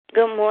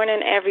Good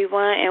morning,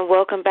 everyone, and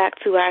welcome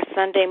back to our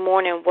Sunday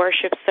morning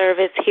worship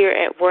service here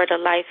at Word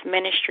of Life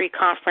Ministry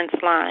Conference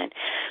Line.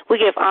 We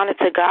give honor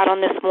to God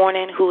on this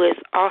morning, who is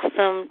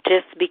awesome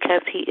just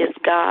because He is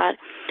God.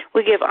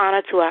 We give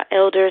honor to our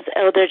elders,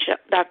 Elder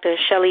Dr.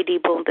 Shelly D.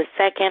 Boone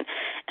II,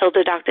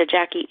 Elder Dr.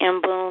 Jackie M.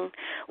 Boone.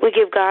 We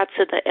give God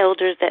to the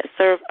elders that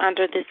serve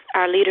under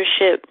our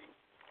leadership,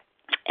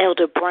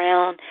 Elder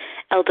Brown,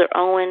 Elder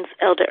Owens,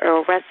 Elder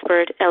Earl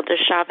Resford, Elder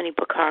Chavigny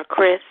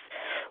BaaQar-Criss.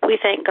 We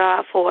thank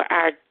God for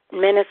our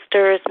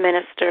ministers,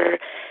 Minister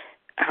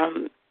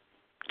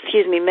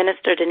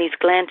Denise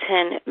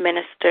Glanton,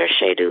 Minister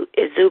Shadu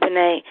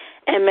Izubine,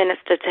 and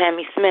Minister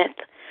Tammy Smith.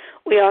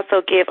 We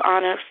also give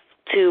honor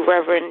to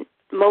Reverend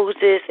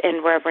Moses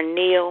and Reverend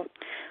Neal.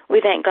 We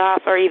thank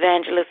God for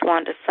Evangelist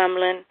Wanda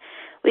Sumlin.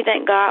 We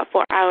thank God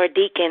for our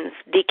deacons,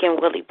 Deacon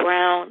Willie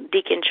Brown,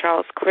 Deacon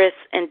Charles Criss,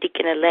 and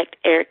Deacon-elect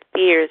Eric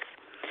Beers.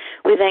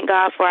 We thank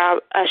God for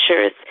our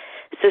ushers,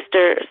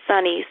 Sister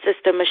Sunny,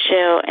 Sister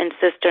Michelle, and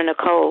Sister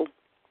Nicole.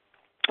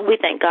 We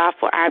thank God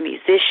for our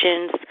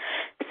musicians,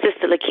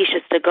 Sister Lakeisha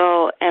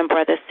Stegall and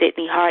Brother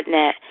Sidney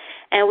Harnett.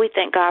 And we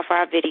thank God for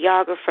our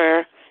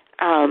videographer,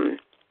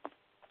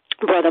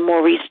 Brother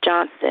Maurice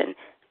Johnson.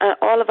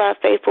 All of our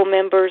faithful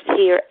members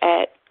here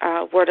at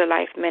Word of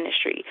Life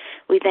Ministry.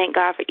 We thank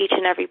God for each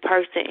and every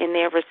person in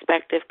their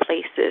respective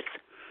places.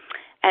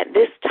 At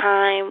this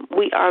time,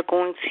 we are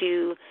going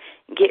to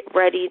get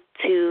ready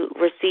to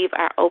receive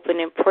our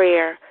opening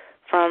prayer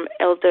from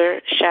Elder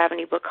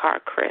Chavigny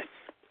BaaQar-Criss.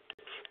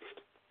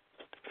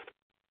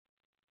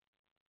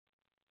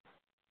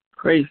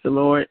 Praise the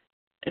Lord,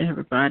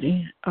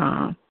 everybody.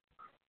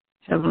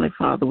 Heavenly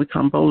Father, we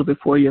come boldly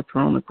before your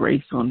throne of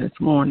grace on this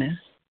morning.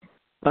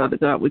 Father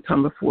God, we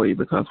come before you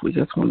because we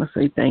just want to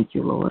say thank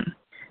you, Lord.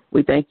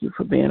 We thank you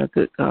for being a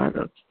good God,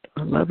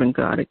 a loving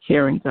God, a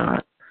caring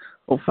God.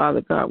 Oh,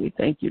 Father God, we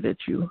thank you that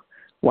you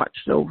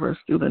watched over us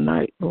through the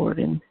night, Lord,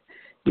 and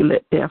you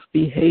let death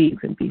behave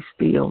and be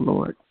still,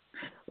 Lord.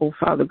 Oh,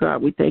 Father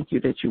God, we thank you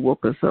that you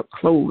woke us up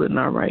clothed in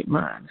our right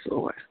minds,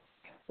 Lord.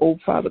 Oh,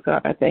 Father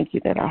God, I thank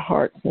you that our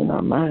hearts and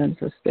our minds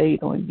are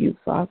stayed on you,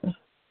 Father.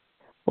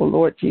 Oh,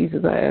 Lord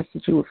Jesus, I ask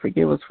that you would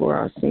forgive us for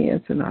our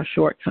sins and our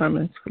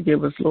shortcomings.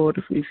 Forgive us, Lord,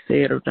 if we've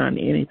said or done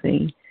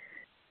anything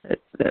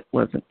that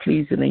wasn't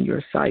pleasing in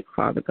your sight,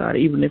 Father God,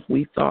 even if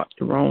we thought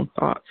the wrong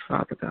thoughts,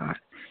 Father God.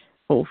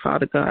 Oh,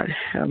 Father God,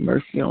 have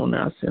mercy on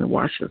us and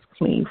wash us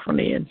clean from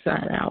the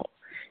inside out.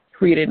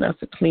 Create in us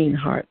a clean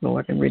heart,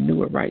 Lord, and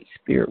renew a right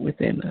spirit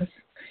within us.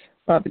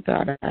 Father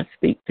God, I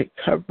speak the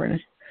covering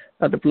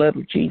of the blood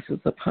of Jesus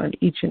upon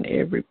each and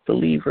every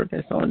believer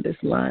that's on this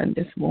line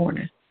this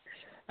morning.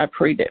 I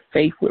pray that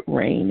faith would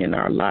reign in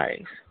our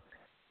lives.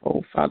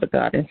 Oh, Father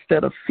God,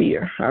 instead of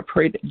fear, I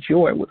pray that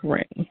joy would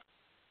reign.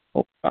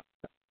 Oh, Father,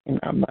 in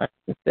our minds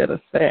instead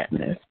of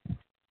sadness.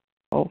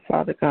 Oh,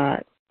 Father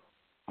God,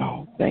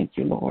 oh, thank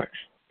you, Lord.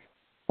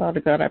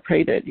 Father God, I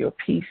pray that your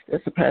peace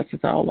that surpasses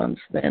all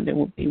understanding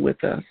will be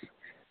with us.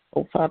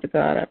 Oh, Father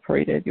God, I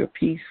pray that your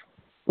peace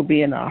will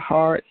be in our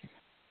hearts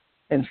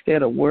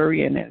instead of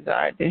worry and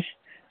anxiety.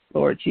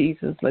 Lord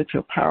Jesus, let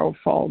your power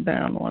fall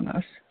down on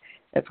us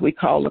as we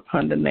call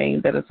upon the name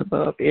that is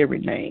above every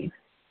name.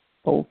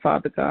 Oh,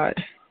 Father God,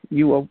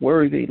 you are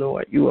worthy,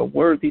 Lord. You are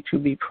worthy to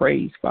be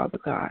praised, Father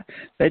God.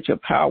 Let your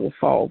power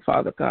fall,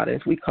 Father God,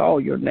 as we call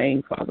your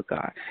name, Father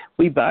God.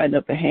 We bind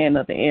up the hand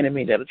of the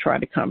enemy that are trying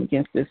to come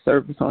against this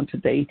service on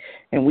today,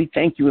 and we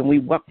thank you and we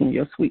welcome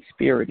your sweet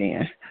spirit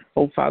in.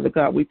 Oh, Father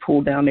God, we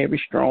pull down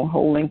every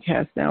stronghold and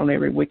cast down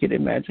every wicked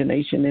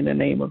imagination in the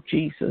name of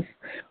Jesus.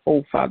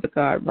 Oh, Father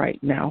God, right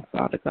now,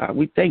 Father God,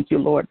 we thank you,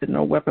 Lord, that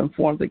no weapon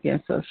formed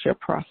against us shall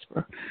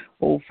prosper.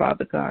 Oh,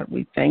 Father God,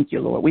 we thank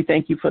you, Lord. We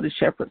thank you for the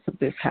shepherds of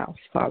this house,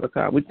 Father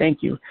God. We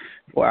thank you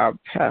for our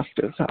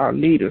pastors, our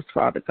leaders,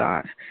 Father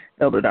God,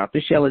 Elder Dr.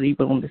 Shelly D.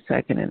 Boone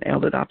II and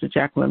Elder Dr.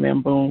 Jacqueline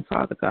M. Boone,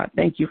 Father God.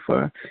 Thank you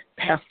for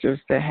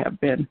pastors that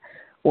have been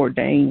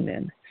ordained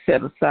and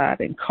set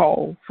aside and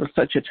called for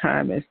such a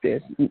time as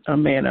this, a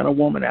man and a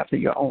woman after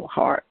your own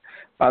heart.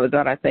 Father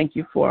God, I thank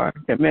you for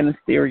the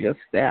ministerial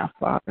staff,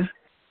 Father.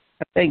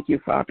 I thank you,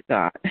 Father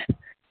God,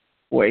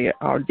 for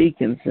our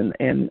deacons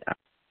and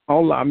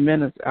all our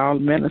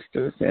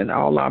ministers and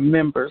all our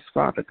members,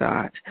 Father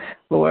God.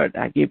 Lord,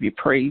 I give you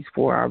praise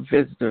for our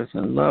visitors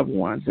and loved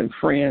ones and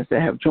friends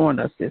that have joined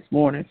us this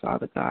morning,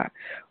 Father God.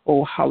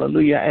 Oh,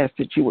 hallelujah. I ask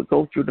that you would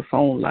go through the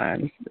phone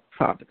lines,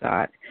 Father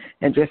God,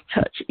 and just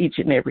touch each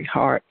and every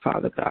heart,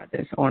 Father God,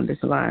 that's on this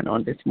line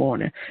on this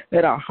morning.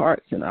 Let our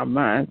hearts and our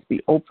minds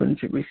be open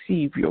to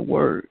receive your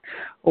word.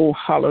 Oh,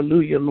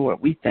 hallelujah, Lord.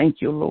 We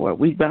thank you, Lord.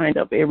 We bind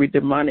up every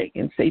demonic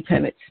and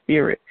satanic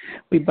spirit.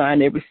 We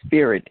bind every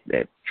spirit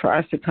that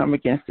tries to come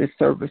against this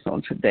service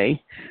on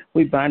today.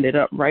 We bind it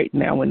up right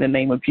now in the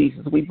name of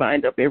Jesus. We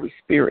bind up every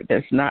spirit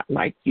that's not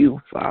like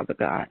you, Father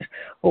God.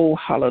 Oh,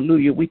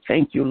 hallelujah. We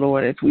thank you,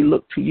 Lord, as we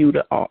look to you,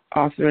 the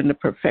author and the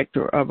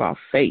perfecter of our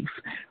faith.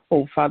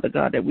 Oh, Father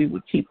God, that we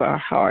would keep our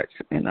hearts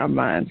and our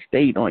minds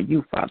stayed on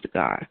you, Father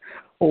God.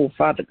 Oh,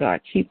 Father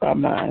God, keep our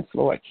minds,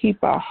 Lord.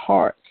 Keep our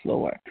hearts,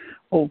 Lord.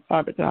 Oh,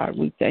 Father God,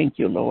 we thank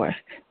you, Lord.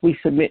 We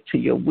submit to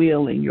your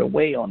will and your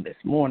way on this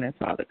morning,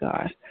 Father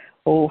God.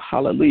 Oh,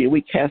 hallelujah.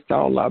 We cast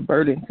all our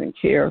burdens and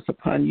cares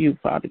upon you,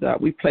 Father God.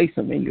 We place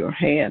them in your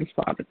hands,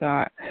 Father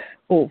God.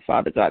 Oh,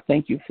 Father God,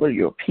 thank you for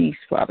your peace,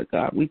 Father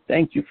God. We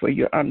thank you for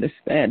your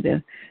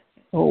understanding.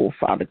 Oh,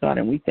 Father God,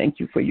 and we thank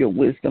you for your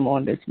wisdom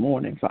on this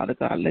morning, Father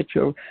God.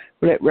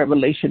 Let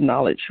revelation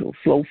knowledge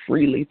flow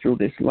freely through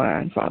this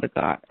line, Father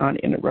God,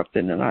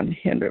 uninterrupted and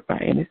unhindered by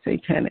any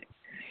satanic,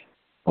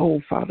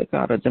 oh, Father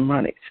God, a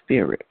demonic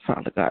spirit,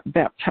 Father God.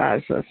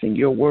 Baptize us in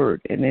your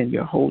word and in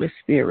your Holy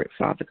Spirit,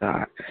 Father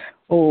God.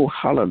 Oh,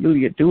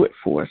 hallelujah. Do it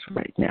for us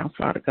right now,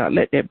 Father God.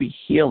 Let there be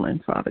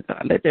healing, Father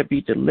God. Let there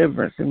be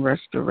deliverance and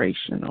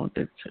restoration on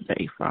this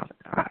today, Father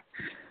God.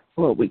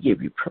 Lord, we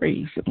give you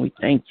praise and we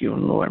thank you,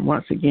 Lord. And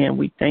once again,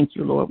 we thank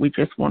you, Lord. We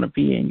just want to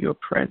be in your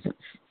presence.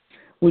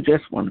 We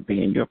just want to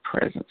be in your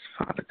presence,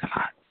 Father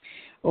God.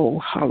 Oh,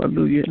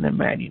 hallelujah, in the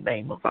mighty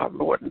name of our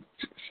Lord and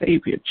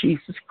Savior,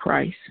 Jesus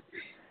Christ,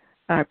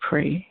 I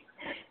pray.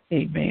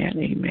 Amen,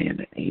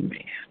 amen,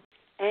 amen.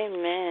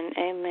 Amen,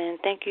 amen.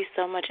 Thank you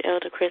so much,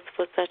 Elder Chris,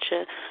 for such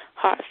a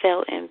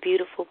heartfelt and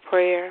beautiful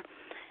prayer.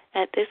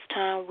 At this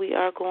time, we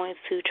are going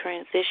to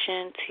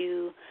transition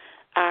to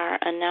our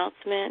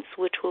announcements,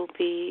 which will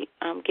be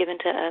given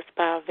to us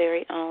by our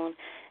very own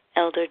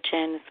Elder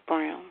Janice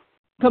Brown.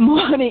 Good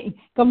morning.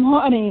 Good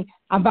morning.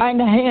 I'm biting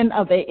the hand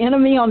of the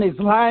enemy on this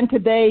line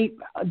today.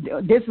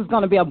 This is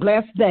going to be a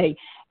blessed day.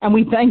 And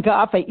we thank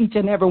God for each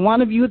and every one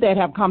of you that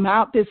have come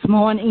out this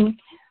morning.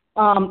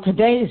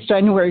 Today is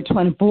January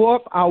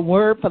 24th. Our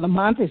word for the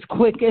month is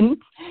Quicken.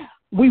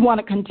 We want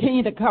to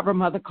continue to cover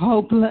Mother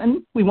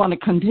Copeland. We want to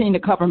continue to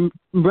cover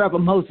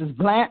Reverend Moses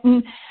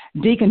Blanton,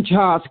 Deacon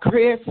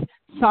Charles-Criss,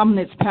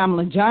 Sumnitz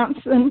Pamela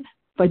Johnson,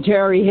 for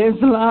Jerry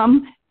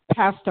Islam,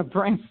 Pastor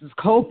Francis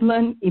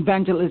Copeland,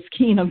 Evangelist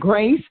Keena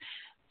Grace,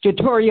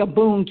 Jatoria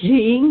Boone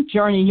King,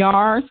 Journey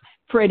Yards,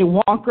 Freddie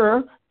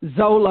Walker,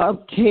 Zola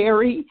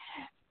Terry.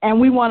 And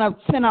we want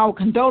to send our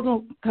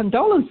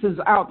condolences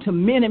out to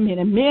many,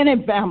 many,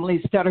 many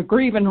families that are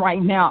grieving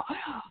right now.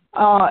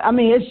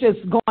 It's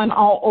just going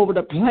all over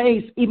the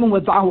place, even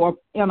with our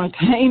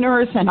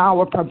entertainers and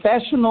our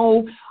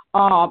professional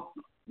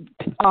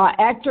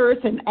actors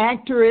and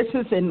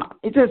actresses, and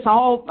it's just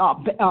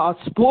all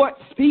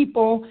sports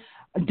people.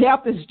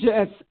 Death is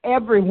just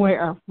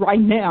everywhere right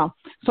now.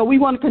 So we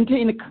want to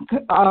continue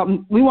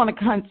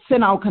to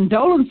send our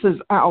condolences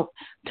out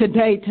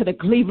today to the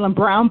Cleveland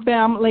Brown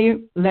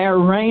family,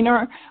 Larry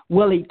Rayner,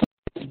 Willie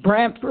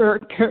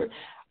Brantford,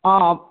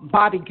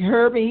 Bobby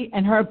Kirby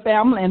and her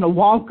family, and the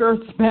Walker's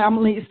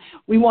families.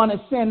 We want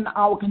to send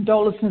our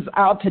condolences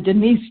out to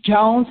Denise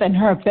Jones and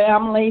her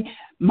family,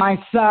 my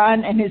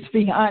son and his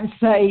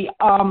fiancée,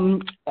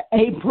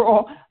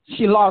 April.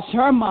 She lost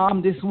her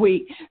mom this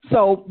week.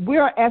 So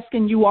we're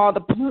asking you all to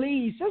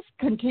please just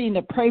continue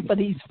to pray for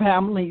these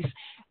families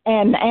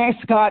and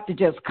ask God to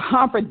just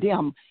comfort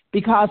them,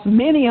 because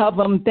many of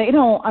them, they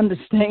don't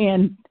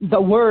understand the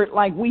word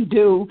like we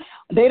do.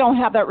 They don't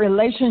have that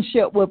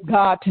relationship with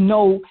God to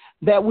know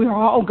that we're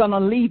all going to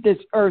leave this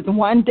earth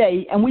one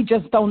day, and we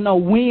just don't know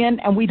when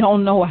and we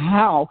don't know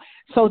how.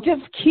 So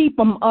just keep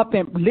them up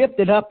and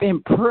lifted up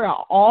in prayer,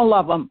 all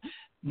of them,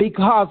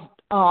 because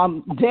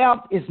death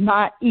is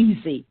not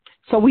easy.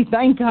 So we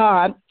thank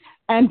God.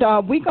 And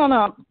we're going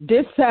to,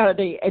 this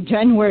Saturday,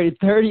 January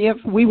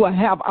 30th, we will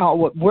have our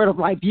Word of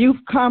Life Youth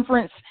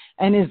Conference,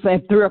 and it's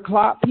at 3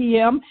 o'clock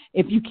p.m.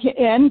 If you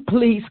can,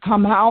 please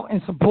come out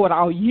and support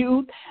our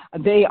youth.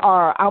 They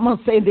are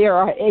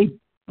a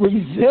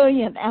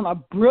resilient and a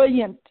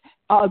brilliant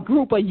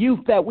group of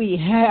youth that we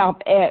have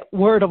at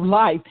Word of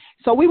Life.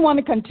 So we want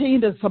to continue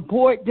to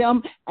support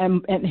them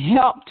and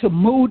help to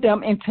move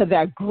them into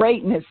their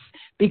greatness,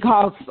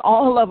 because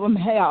all of them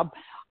have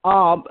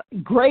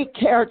great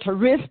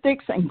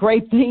characteristics, and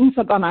great things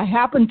are going to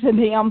happen to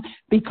them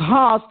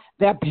because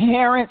their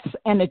parents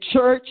and the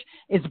church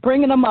is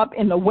bringing them up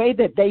in the way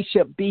that they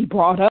should be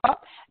brought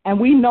up. And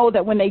we know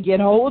that when they get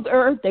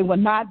older, they will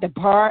not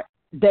depart.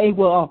 They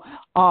will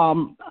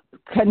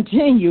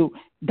continue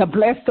to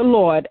bless the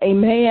Lord.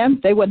 Amen.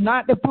 They will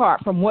not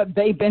depart from what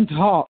they've been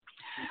taught.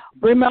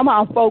 Remember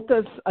our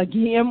focus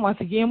again. Once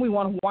again, we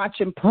want to watch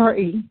and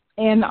pray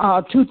in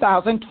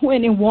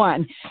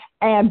 2021.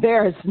 And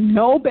there is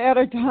no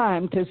better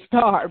time to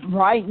start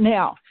right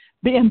now,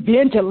 being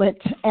vigilant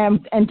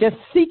and just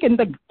seeking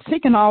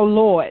our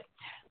Lord.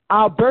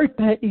 Our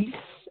birthdays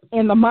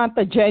in the month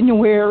of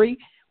January,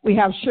 we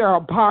have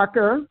Cheryl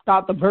Parker,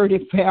 Dr.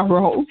 Bertie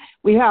Farrow.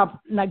 We have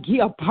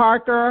Nagia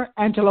Parker,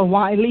 Angela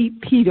Wiley,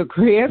 Peter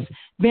Chris,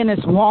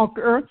 Bernice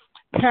Walker,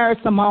 Paris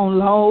Simone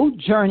Lowe,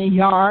 Journey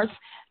Yards,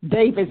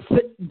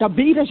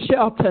 Davida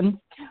Shelton,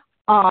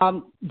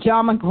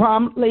 John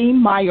Gromley,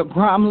 Maya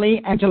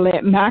Gromley,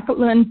 Angelette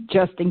Macklin,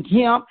 Justin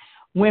Kemp,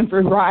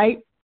 Winfrey Wright,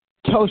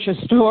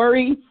 Tosha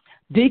Story,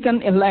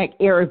 Deacon-elect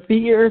Eric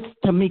Fears,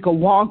 Tamika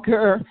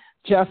Walker,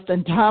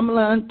 Justin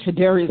Tomlin,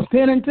 Tadarius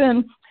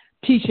Pennington,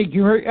 Tisha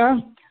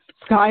Guria,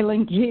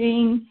 Skyland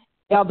King,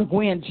 Elder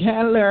Gwen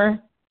Chandler,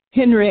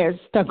 Henriette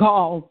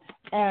Stegall,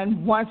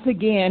 and once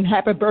again,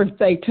 happy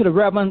birthday to the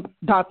Reverend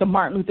Dr.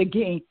 Martin Luther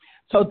King.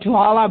 So to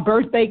all our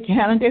birthday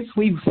candidates,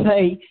 we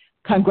say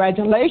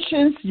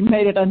congratulations. You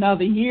made it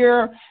another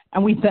year,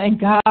 and we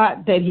thank God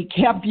that he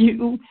kept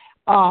you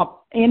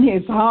in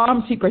his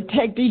arms. He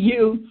protected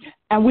you,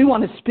 and we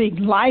want to speak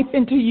life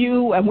into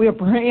you, and we're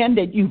praying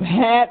that you've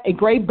had a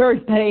great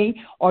birthday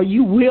or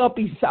you will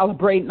be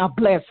celebrating a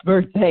blessed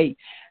birthday.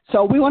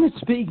 So we want to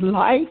speak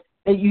life,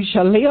 that you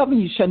shall live and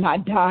you shall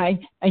not die,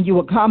 and you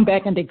will come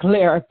back and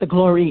declare the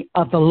glory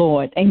of the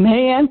Lord.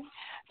 Amen.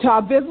 To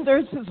our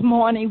visitors this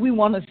morning, we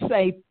want to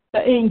say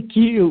thank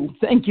you.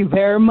 Thank you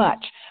very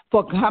much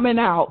for coming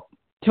out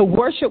to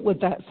worship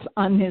with us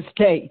on this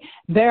day.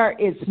 There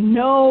is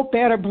no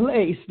better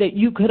place that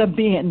you could have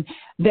been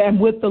than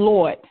with the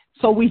Lord.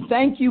 So we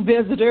thank you,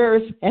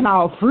 visitors, and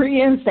our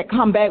friends that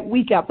come back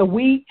week after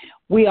week.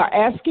 We are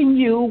asking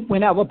you,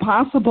 whenever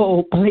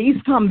possible, please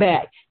come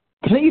back.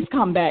 Please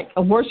come back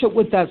and worship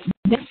with us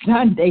next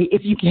Sunday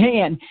if you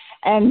can.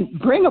 And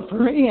bring a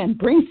friend,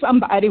 bring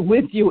somebody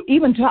with you,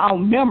 even to our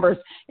members.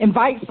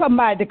 Invite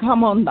somebody to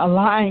come on the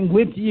line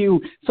with you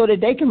so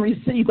that they can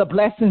receive the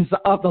blessings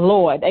of the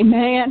Lord.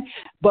 Amen.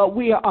 But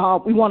we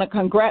want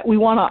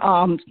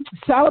to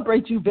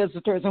celebrate you,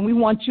 visitors, and we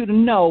want you to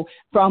know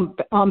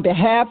on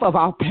behalf of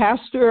our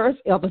pastors,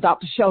 Elder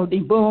Dr.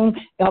 Shelly Boone,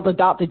 Elder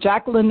Dr.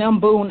 Jacqueline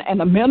M. Boone, and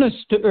the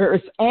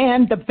ministers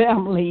and the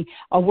family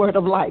of Word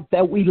of Life,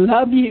 that we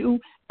love you.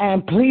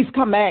 And please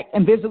come back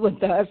and visit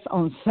with us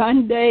on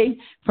Sunday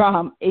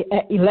from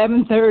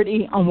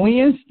 11:30, on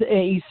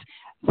Wednesdays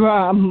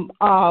from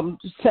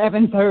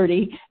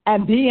 7:30,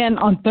 and then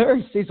on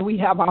Thursdays we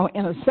have our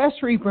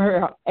intercessory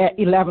prayer at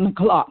 11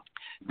 o'clock.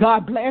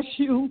 God bless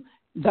you.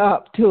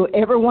 To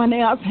everyone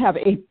else, have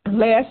a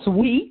blessed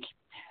week.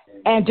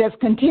 And just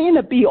continue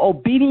to be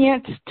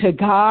obedient to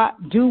God.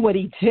 Do what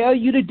he tells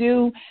you to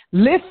do.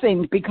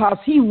 Listen, because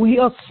he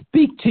will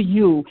speak to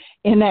you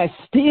in that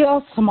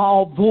still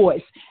small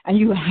voice. And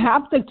you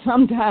have to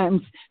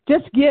sometimes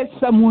just get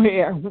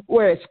somewhere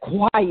where it's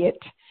quiet.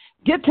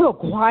 Get to a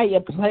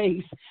quiet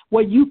place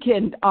where you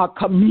can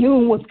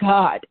commune with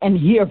God and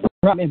hear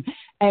from him.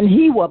 And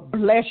he will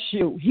bless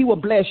you. He will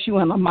bless you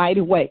in a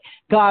mighty way.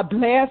 God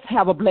bless.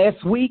 Have a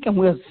blessed week, and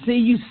we'll see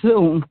you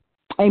soon.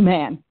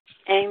 Amen.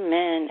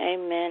 Amen,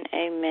 amen,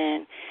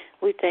 amen.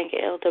 We thank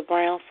Elder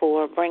Brown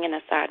for bringing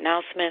us our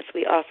announcements.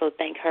 We also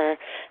thank her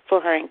for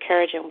her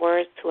encouraging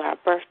words to our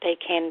birthday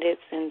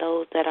candidates and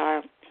those that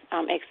are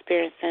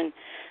experiencing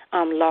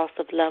loss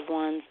of loved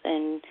ones,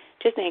 and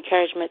just the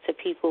encouragement to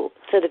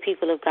the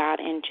people of God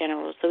in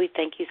general. So we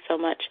thank you so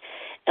much,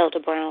 Elder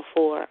Brown,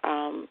 for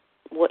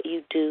what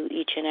you do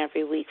each and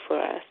every week for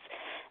us.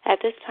 At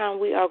this time,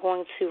 we are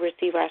going to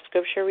receive our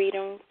scripture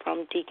reading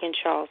from Deacon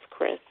Charles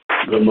Criss.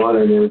 Good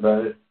morning,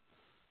 everybody.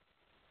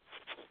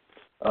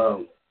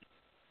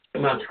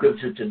 My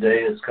scripture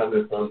today is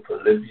coming from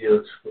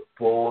Philippians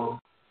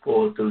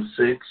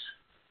 4:4-6,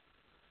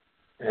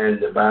 and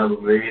the Bible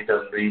reads,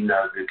 I'm reading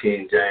out the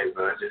King James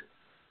Version,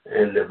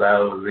 and the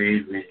Bible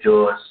reads,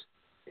 rejoice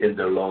in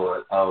the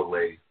Lord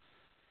always.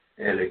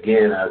 And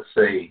again I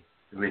say,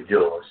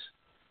 rejoice.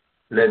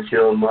 Let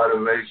your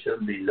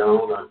moderation be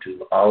known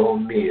unto all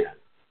men.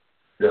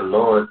 The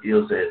Lord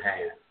is at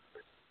hand.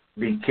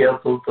 Be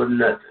careful for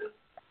nothing,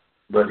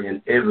 but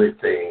in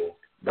everything,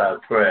 by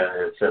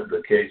prayer and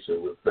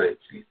supplication with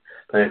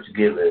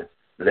thanksgiving,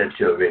 let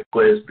your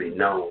requests be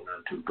known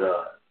unto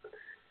God.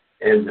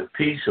 And the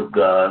peace of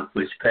God,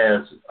 which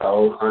passes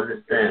all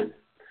understanding,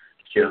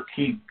 shall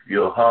keep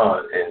your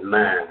heart and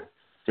mind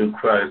through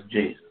Christ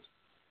Jesus.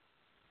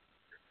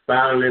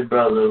 Finally,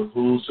 brother,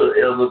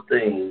 whatsoever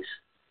things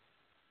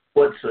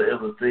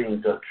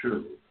are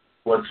true,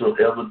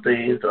 whatsoever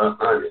things are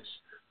honest,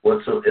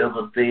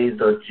 whatsoever things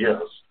are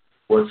just,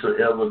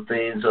 whatsoever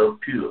things are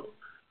pure,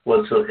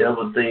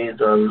 whatsoever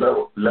things are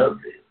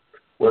lovely,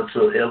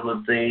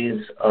 whatsoever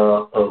things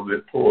are of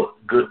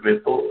good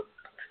report,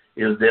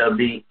 if there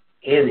be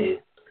any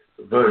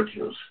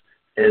virtues,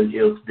 and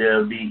if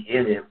there be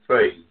any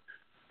praise,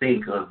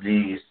 think of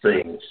these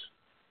things.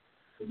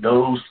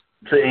 Those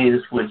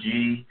things which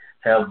ye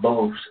have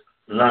both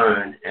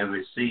learned and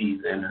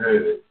received and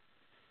heard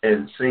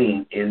and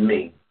seen in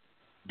me,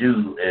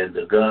 do, and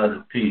the God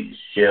of peace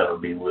shall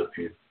be with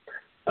you.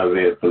 I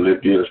read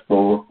Philippians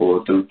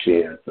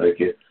 4:4-10. Thank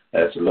you.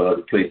 Ask the Lord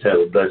to please have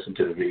a blessing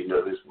to the reading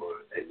of his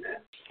word.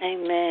 Amen.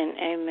 Amen.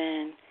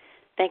 Amen.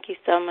 Thank you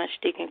so much,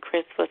 Deacon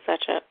Criss, for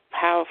such a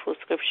powerful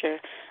scripture,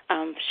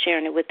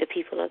 sharing it with the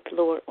people of the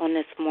Lord on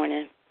this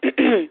morning.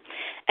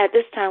 At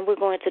this time, we're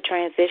going to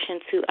transition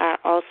to our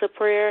altar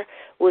prayer,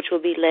 which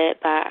will be led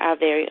by our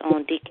very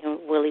own Deacon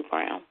Willie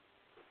Brown.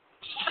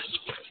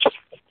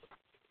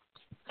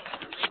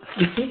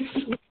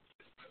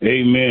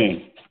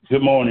 Amen.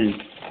 Good morning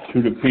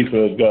to the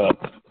people of God.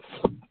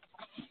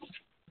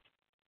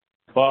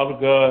 Father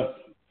God,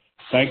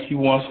 thank you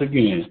once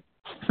again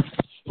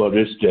for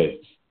this day.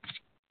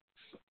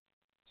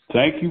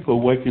 Thank you for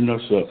waking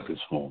us up this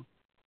morning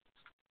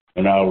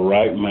in our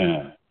right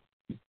mind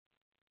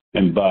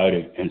and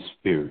body and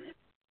spirit.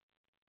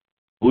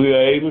 We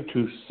are able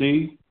to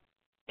see,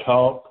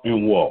 talk,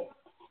 and walk.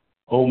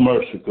 Oh,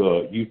 mercy,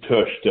 God, you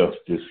touched us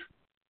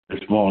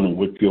this morning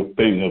with your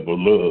finger of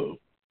love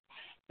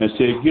and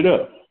said, get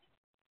up.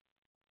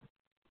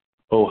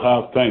 Oh,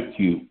 how thank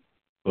you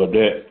for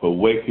that, for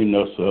waking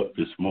us up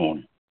this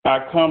morning.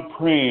 I come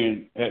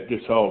praying at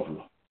this altar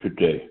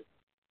today,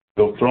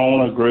 your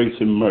throne of grace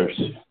and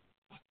mercy.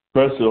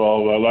 First of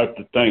all, I'd like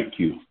to thank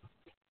you.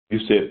 You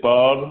said,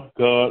 Father,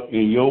 God,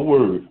 in your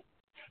word,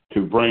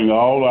 to bring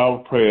all our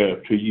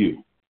prayer to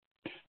you.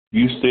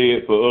 You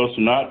said for us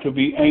not to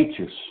be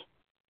anxious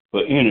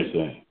for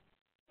anything,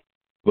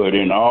 but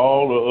in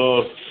all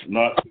of us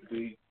not to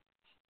be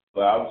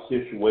for our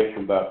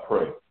situation by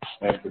prayer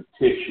and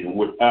petition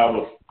with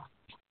our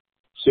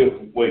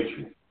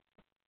situation.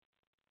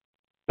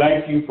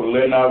 Thank you for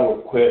letting our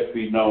request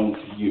be known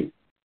to you.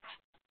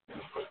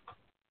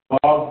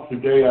 Father,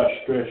 today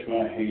I stretch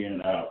my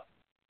hand out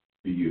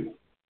to you.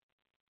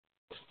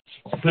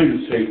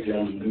 Please take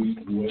down the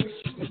lead the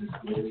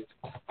way.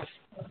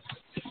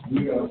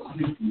 We are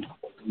seeking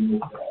you,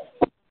 God,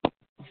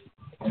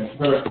 and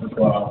first of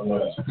all,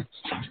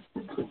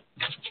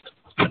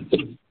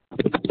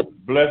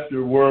 bless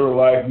the Word of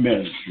Life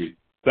Ministry.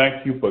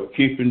 Thank you for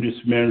keeping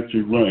this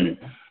ministry running.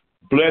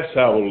 Bless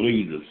our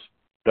leaders,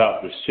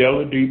 Dr.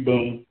 Shelly D.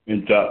 Boone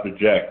and Dr.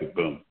 Jackie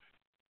Boone.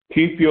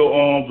 Keep your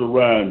arms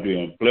around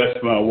them. Bless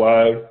my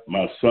wife,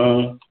 my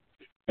son,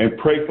 and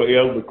pray for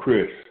Elder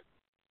Chris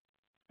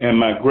and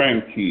my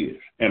grandkids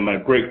and my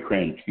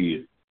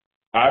great-grandkids.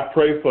 I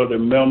pray for the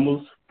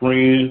members,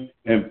 friends,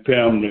 and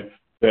family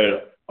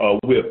that are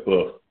with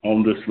us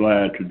on this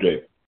line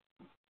today.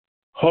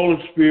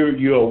 Holy Spirit,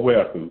 you are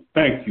welcome.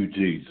 Thank you,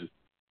 Jesus.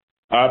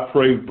 I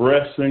pray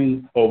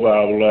blessing over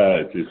our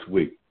lives this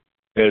week.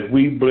 As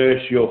we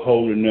bless your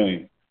holy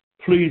name,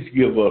 please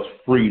give us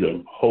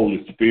freedom,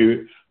 Holy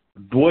Spirit.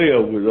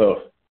 Dwell with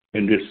us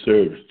in this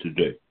service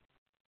today.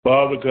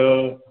 Father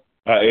God,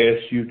 I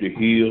ask you to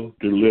heal,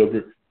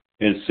 deliver,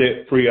 and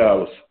set free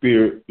our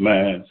spirit,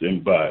 minds,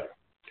 and body.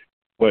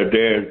 Where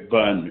there is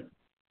bondage,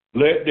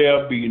 let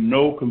there be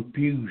no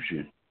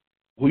confusion.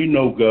 We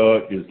know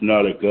God is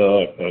not a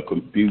God of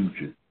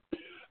confusion.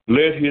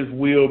 Let his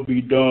will be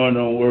done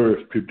on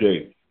earth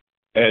today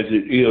as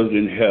it is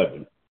in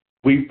heaven.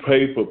 We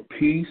pray for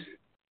peace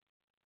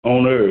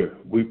on earth.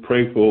 We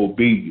pray for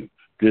obedience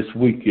this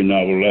week in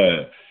our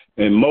lives.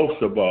 And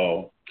most of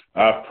all,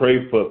 I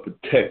pray for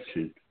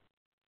protection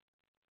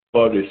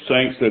for the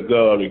saints of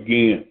God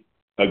again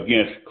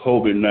against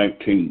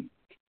COVID-19.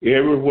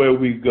 Everywhere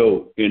we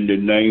go, in the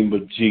name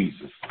of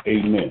Jesus.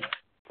 Amen.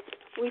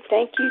 We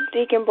thank you,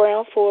 Deacon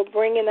Brown, for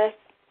bringing us.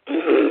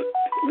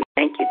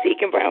 Thank you,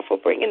 Deacon Brown, for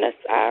bringing us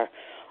our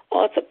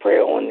altar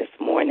prayer on this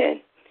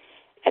morning.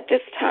 At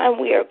this time,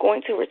 we are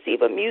going to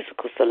receive a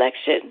musical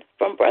selection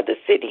from Brother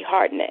Sidney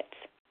Harnett.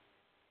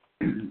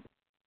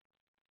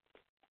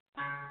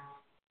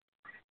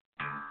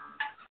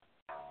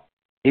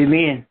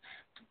 Amen.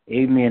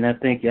 Amen. I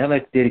thank you. I'd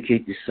like to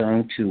dedicate this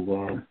song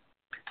to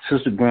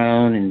Sister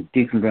Brown and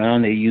Deacon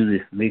Brown. They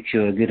usually make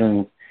sure I get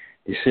on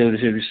the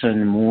service every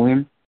Sunday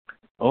morning.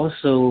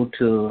 Also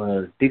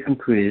to Deacon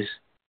Chris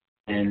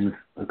and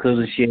my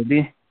cousin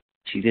Shelly.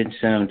 She didn't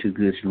sound too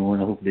good this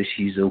morning. I hope that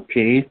she's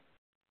okay.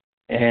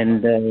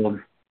 And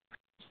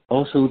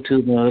also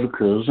to my other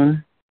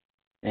cousin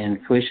and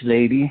First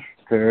Lady,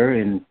 her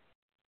and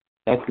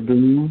Dr.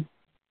 Boone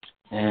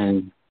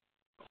and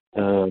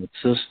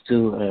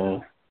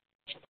Sister,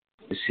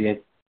 let's see, I'm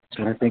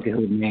trying to think of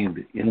her name,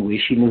 but anyway,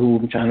 she knew who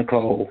I'm trying to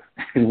call,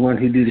 the one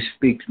who did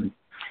speak to me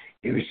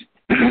every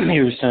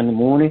Sunday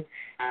morning.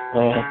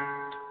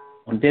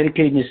 I'm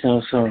dedicating this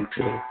song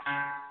to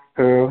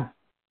her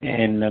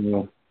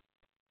and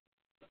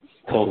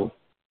called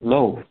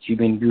Lord, you've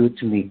been good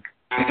to me.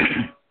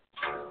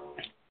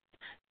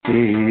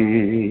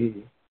 Hey,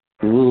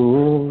 oh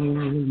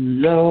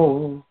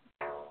Lord,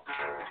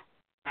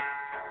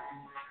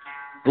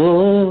 oh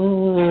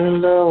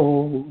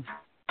Lord,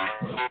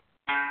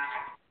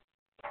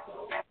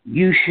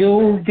 you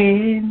sure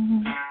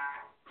been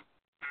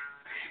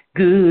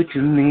good to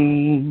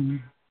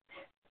me.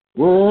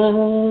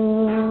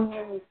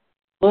 Oh,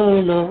 oh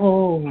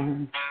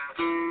Lord,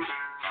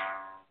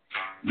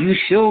 you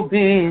sure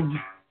been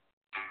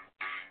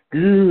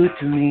good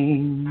to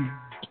me.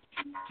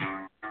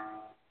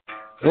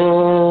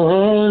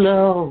 Oh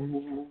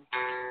Lord,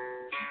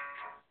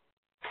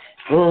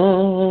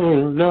 oh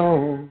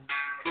Lord,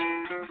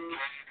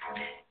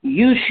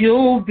 you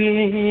sure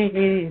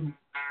been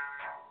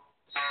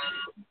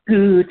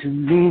good to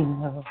me.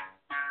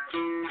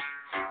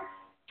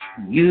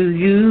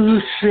 You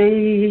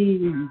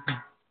saved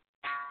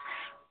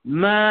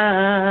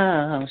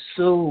my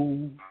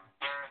soul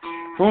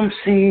from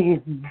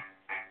sin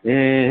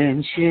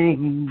and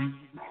shame,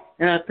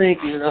 and I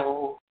thank you,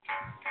 Lord.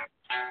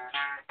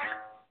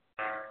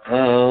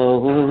 Oh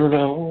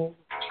Lord,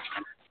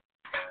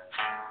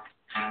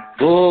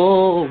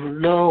 oh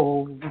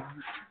Lord,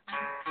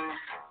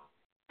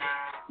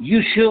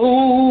 you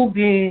sure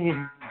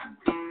been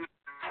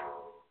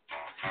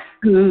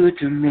good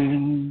to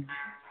me.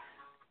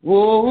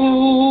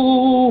 Oh,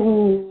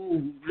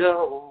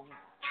 Lord,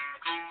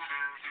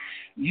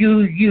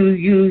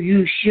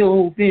 you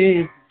sure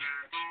been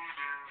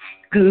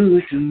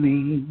good to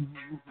me.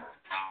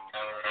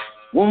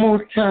 One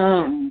more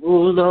time, oh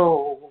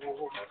Lord,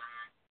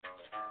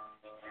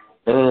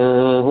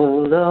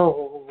 oh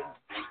Lord,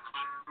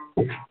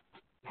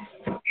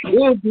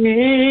 you've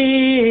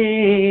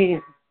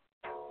been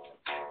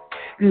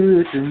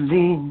good to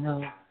me,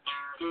 Lord.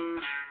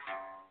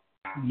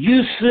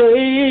 You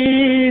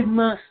saved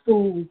my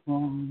soul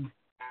from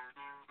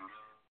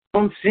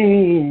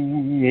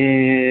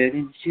sin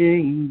and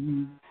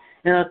shame,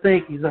 and I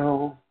thank you,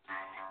 Lord.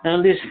 Now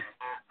listen,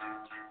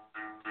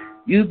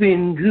 you've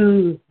been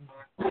good,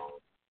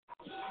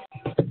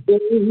 so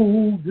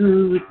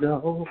good,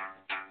 Lord,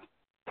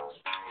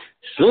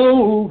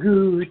 so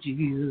good to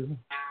you.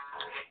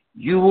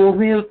 You woke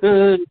me up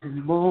early in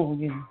the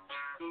morning.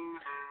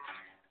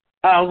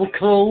 I was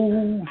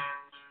cold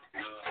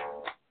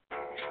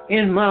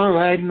in my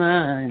right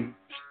mind.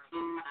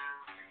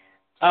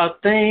 I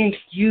thank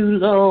you,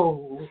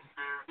 Lord.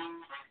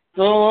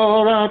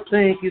 Lord, I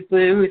thank you for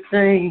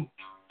everything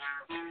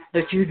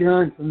that you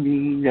done for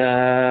me.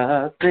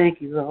 I thank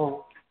you,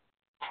 Lord.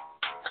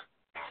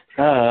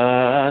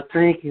 I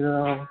thank you,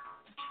 Lord.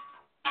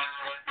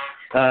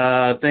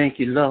 I thank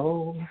you,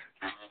 Lord.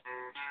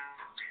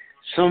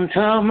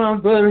 Sometimes my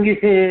burden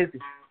get heavy.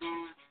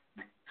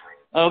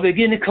 I'll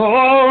begin to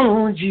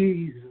call on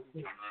Jesus.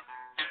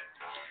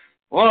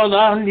 Well,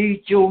 I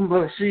need your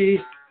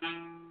mercy.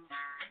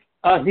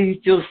 I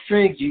need your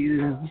strength,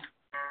 Jesus.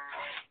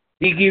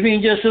 He give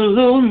me just a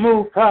little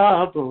more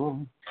power.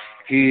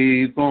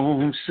 Keep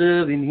on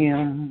serving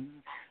him.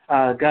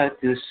 I got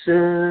to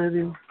serve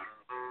him.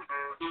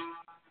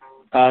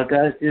 I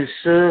got to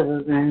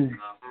serve him.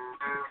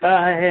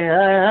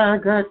 I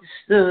got to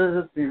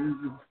serve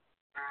him.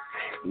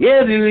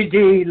 Every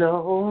day,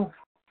 Lord.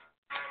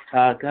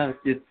 I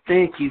got to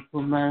thank you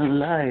for my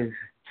life.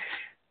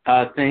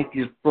 I thank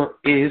you for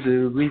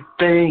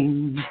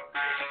everything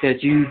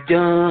that you've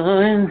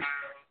done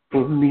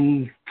for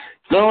me.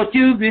 Lord,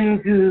 you've been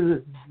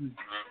good.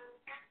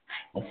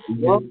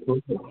 Lord,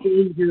 you've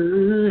been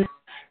good.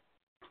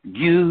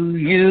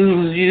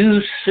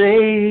 You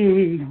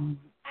saved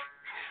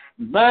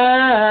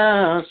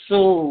my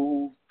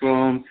soul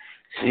from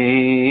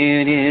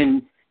sin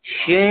and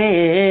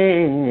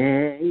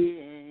shame.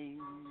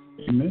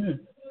 Amen.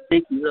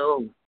 Thank you,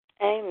 Lord.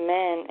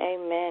 Amen,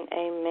 amen,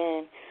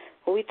 amen.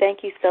 Well, we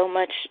thank you so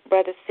much,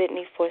 Brother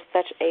Sidney, for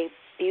such a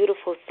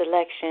beautiful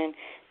selection.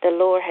 The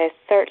Lord has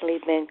certainly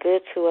been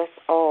good to us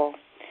all.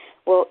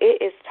 Well,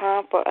 it is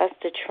time for us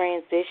to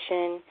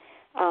transition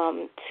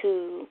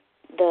to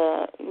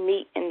the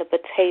meat and the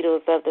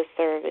potatoes of the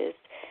service.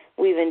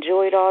 We've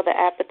enjoyed all the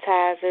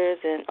appetizers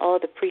and all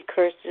the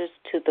precursors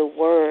to the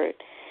Word.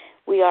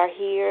 We are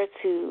here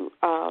to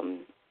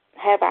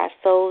have our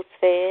souls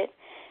fed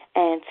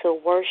and to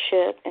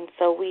worship, and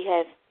so we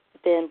have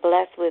been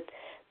blessed with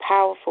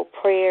powerful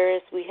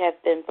prayers. We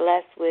have been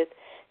blessed with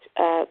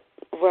a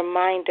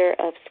reminder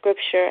of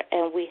Scripture,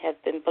 and we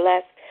have been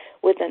blessed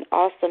with an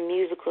awesome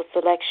musical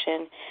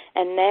selection.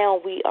 And now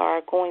we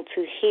are going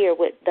to hear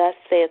what thus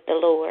saith the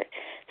Lord.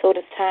 So it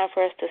is time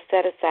for us to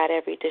set aside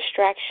every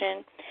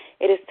distraction.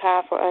 It is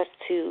time for us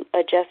to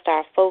adjust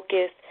our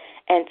focus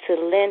and to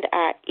lend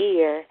our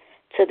ear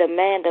to the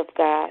man of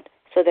God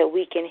so that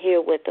we can hear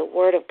what the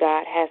Word of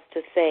God has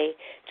to say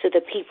to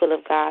the people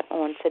of God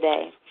on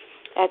today.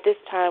 At this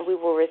time, we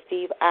will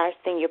receive our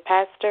senior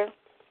pastor,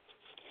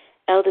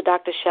 Elder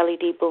Dr. Shelly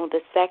D. Boone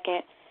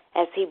II,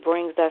 as he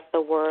brings us the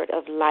word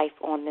of life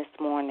on this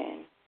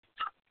morning.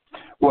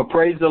 Well,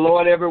 praise the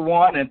Lord,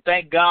 everyone, and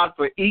thank God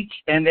for each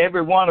and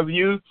every one of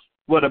you.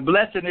 What a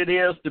blessing it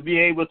is to be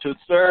able to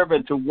serve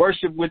and to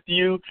worship with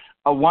you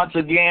once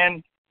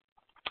again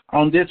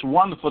on this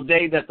wonderful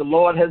day that the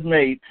Lord has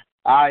made.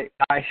 I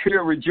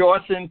hear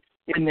rejoicing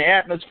in the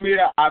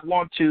atmosphere. I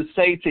want to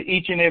say to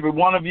each and every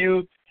one of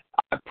you,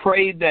 I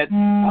pray that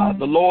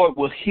the Lord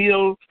will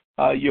heal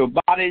your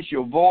bodies,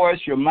 your voice,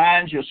 your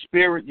minds, your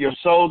spirit, your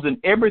souls, and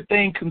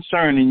everything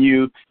concerning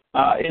you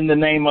in the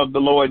name of the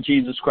Lord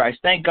Jesus Christ.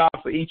 Thank God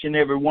for each and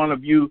every one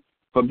of you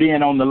for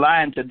being on the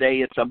line today.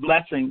 It's a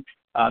blessing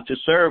to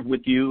serve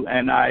with you,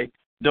 and I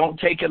don't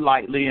take it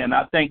lightly. And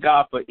I thank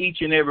God for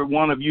each and every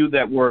one of you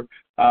that were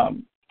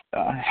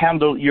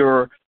handled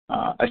your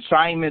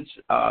assignments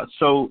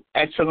so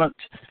excellent.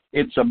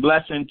 It's a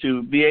blessing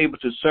to be able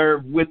to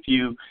serve with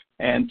you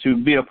and to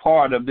be a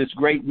part of this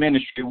great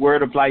ministry,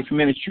 Word of Life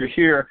ministry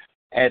here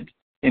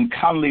in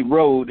Conley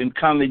Road in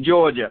Conley,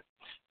 Georgia.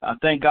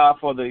 Thank God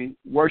for the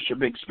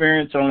worship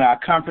experience on our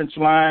conference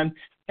line,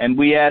 and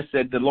we ask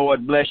that the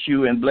Lord bless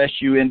you and bless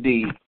you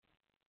indeed.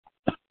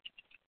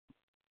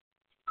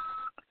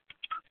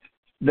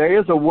 There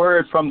is a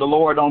word from the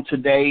Lord on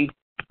today,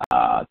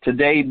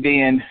 today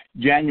being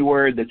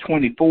January the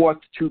 24th,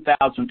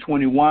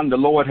 2021. The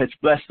Lord has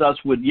blessed us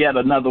with yet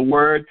another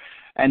word.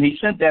 And he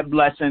sent that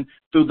blessing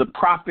through the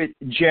prophet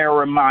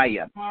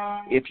Jeremiah.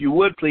 If you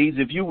would, please,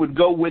 if you would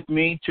go with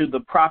me to the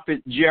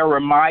prophet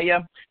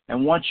Jeremiah.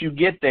 And once you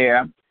get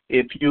there,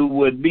 if you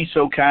would be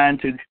so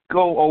kind to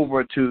go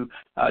over to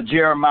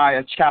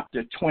Jeremiah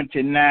chapter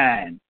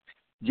 29.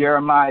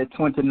 Jeremiah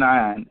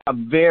 29, a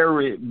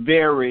very,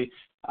 very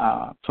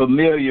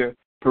familiar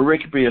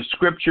pericope of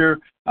Scripture.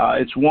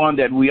 It's one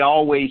that we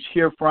always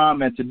hear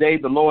from, and today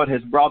the Lord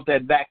has brought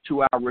that back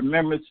to our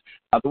remembrance.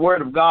 The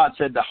Word of God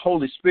said the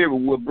Holy Spirit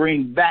will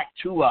bring back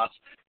to us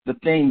the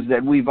things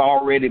that we've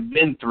already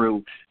been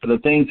through, the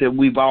things that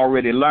we've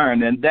already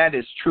learned, and that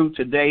is true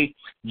today.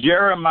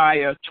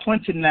 Jeremiah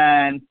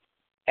 29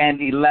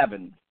 and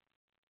 11.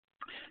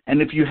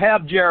 And if you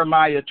have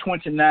Jeremiah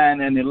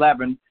 29 and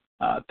 11,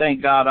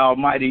 thank God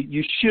Almighty,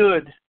 you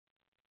should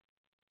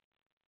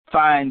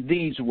find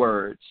these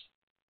words.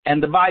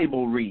 And the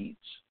Bible reads,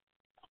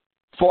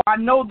 "For I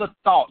know the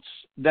thoughts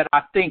that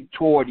I think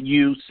toward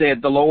you,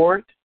 said the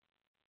Lord,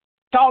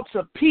 thoughts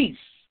of peace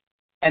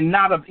and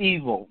not of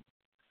evil,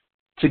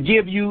 to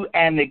give you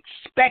an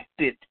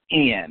expected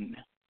end."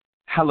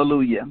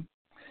 Hallelujah.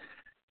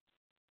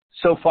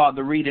 So far,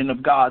 the reading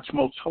of God's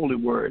most holy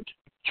word.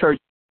 Church,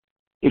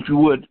 if you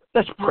would,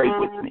 let's pray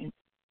with me.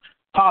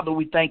 Father,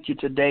 we thank you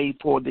today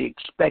for the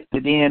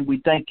expected end. We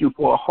thank you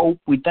for a hope.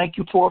 We thank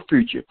you for a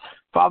future.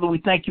 Father, we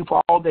thank you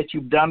for all that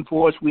you've done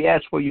for us. We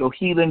ask for your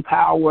healing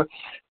power.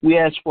 We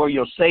ask for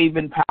your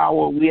saving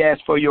power. We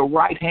ask for your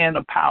right hand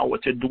of power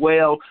to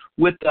dwell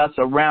with us,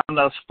 around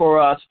us,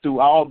 for us, through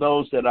all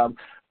those that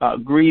are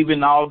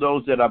grieving, all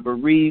those that are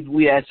bereaved.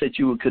 We ask that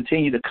you would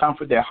continue to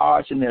comfort their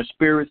hearts and their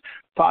spirits.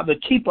 Father,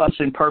 keep us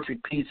in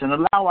perfect peace and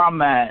allow our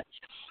minds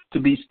to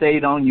be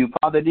stayed on you.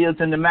 Father, it is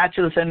in the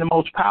matchless and the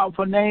most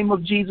powerful name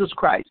of Jesus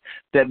Christ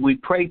that we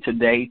pray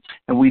today,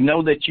 and we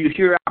know that you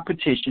hear our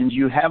petitions.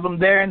 You have them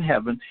there in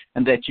heaven,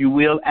 and that you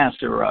will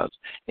answer us.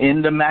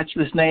 In the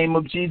matchless name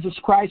of Jesus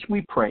Christ,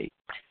 we pray.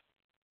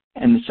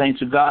 And the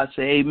saints of God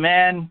say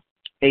amen,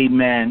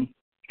 amen,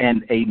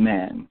 and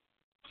amen.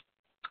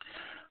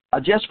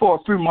 Just for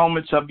a few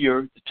moments of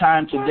your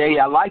time today,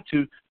 I'd like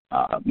to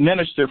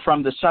minister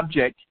from the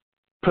subject,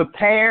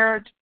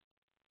 prepared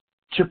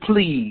to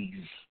please.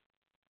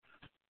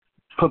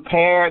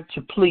 Prepared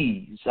to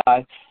please.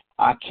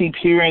 I keep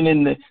hearing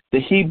in the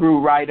Hebrew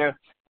writer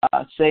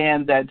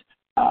saying that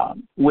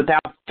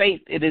without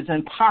faith it is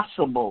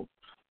impossible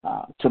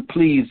to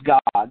please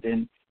God.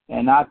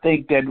 And I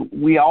think that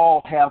we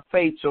all have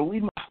faith, so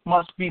we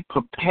must be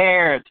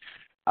prepared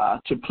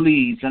to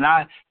please. And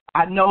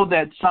I know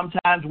that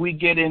sometimes we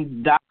get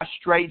in dire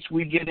straits,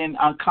 we get in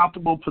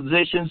uncomfortable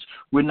positions,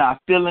 we're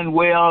not feeling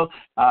well,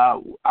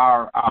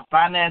 our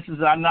finances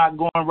are not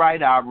going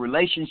right, our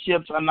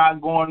relationships are not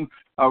going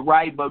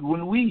right. But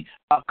when we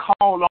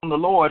call on the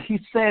Lord, he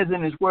says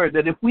in his word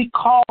that if we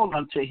call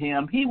unto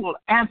him, he will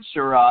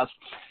answer us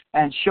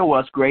and show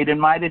us great and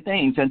mighty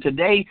things. And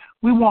today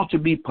we want to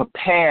be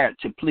prepared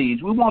to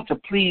please. We want to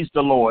please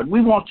the Lord.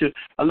 We want to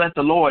let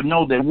the Lord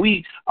know that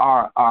we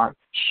are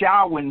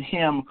showering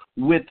him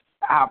with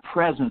our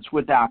presence,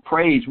 with our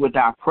praise, with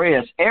our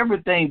prayers.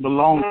 Everything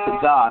belongs to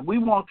God. We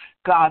want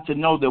God to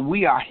know that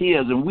we are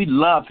his and we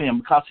love him,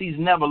 because he's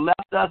never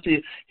left us.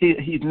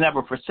 He's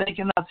never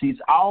forsaken us. He's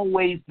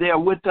always there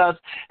with us,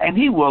 and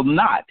he will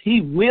not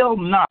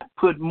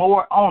put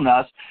more on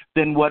us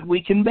than what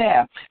we can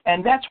bear.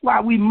 And that's why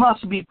we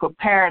must be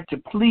prepared to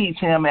please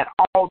him at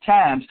all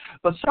times.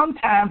 But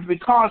sometimes,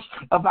 because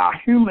of our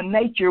human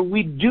nature,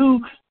 we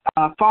do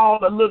fall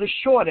a little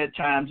short at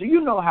times.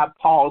 You know how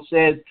Paul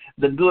says,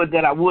 the good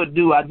that I would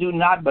do, I do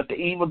not, but the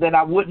evil that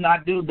I would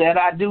not do, that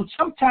I do.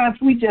 Sometimes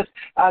we just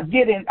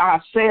get in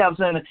ourselves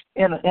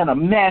in a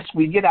mess.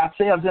 We get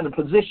ourselves in a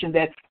position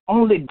that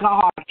only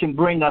God can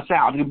bring us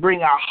out and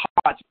bring our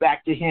hearts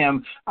back to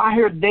him. I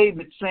heard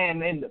David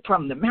saying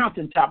from the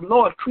mountaintop,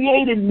 Lord,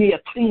 create in me a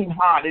clean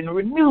heart and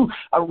renew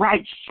a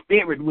right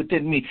spirit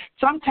within me.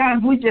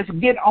 Sometimes we just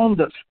get on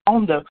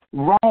the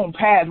wrong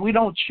path. We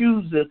don't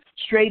choose the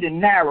straight and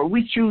narrow.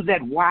 We choose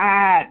that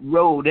wide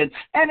road, and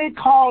it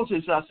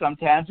causes us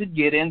sometimes to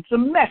get in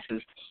some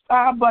messes.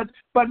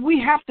 But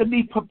we have to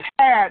be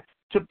prepared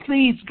to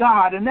please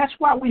God, and that's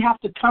why we have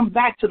to come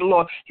back to the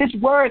Lord. His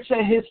word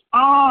said his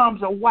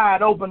arms are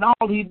wide open.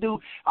 All he's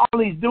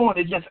doing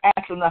is just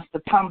asking us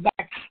to come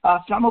back.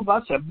 Some of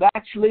us have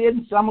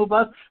backslidden. Some of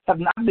us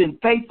have not been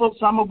faithful.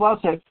 Some of us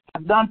have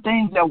done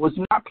things that was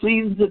not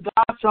pleasing to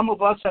God. Some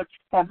of us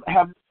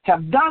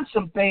have done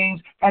some things,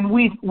 and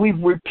we've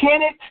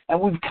repented, and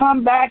we've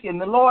come back,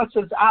 and the Lord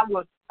says, I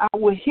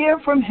will hear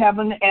from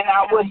heaven, and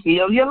I will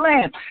heal your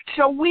land.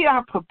 So we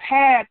are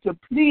prepared to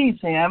please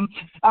him,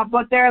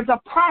 but there's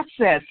a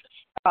process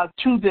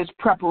to this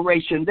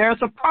preparation.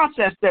 There's a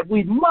process that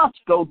we must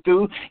go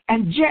through,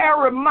 and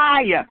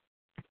Jeremiah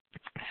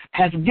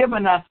has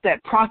given us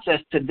that process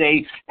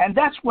today, and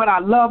that's what I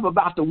love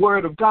about the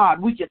Word of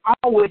God. We can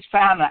always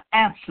find an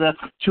answer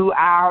to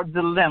our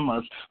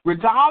dilemmas.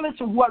 Regardless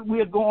of what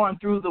we're going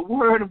through, the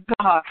Word of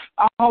God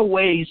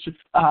always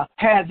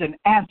has an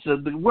answer.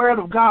 The Word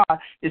of God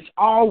is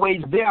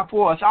always there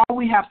for us. All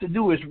we have to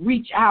do is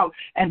reach out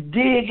and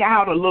dig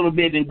out a little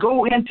bit and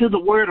go into the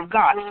Word of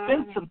God.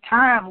 Spend some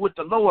time with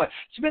the Lord.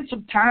 Spend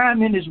some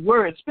time in His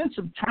Word. Spend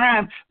some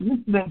time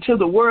listening to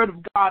the Word of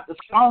God, the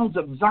songs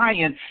of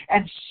Zion,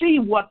 and see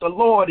what the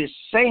Lord is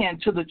saying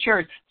to the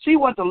church. See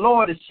what the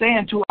Lord is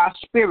saying to our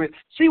spirit.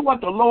 See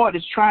what the Lord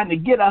is trying to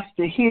get us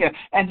to hear.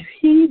 And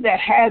he that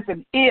has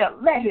an ear,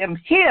 let him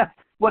hear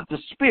what the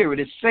Spirit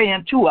is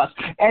saying to us.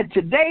 And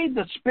today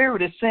the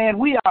Spirit is saying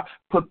we are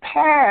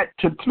prepared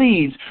to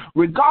please,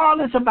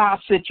 regardless of our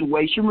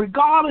situation,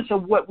 regardless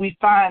of what we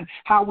find,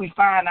 how we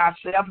find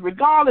ourselves,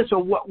 regardless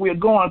of what we're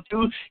going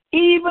through.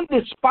 Even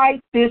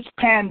despite this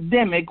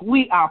pandemic,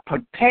 we are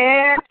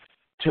prepared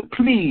to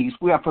please.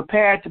 We are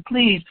prepared to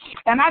please.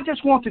 And I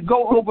just want to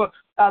go over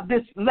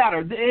this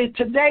letter.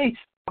 Today,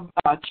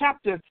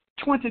 chapter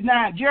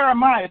 29,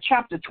 Jeremiah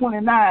chapter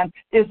 29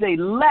 is a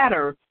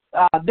letter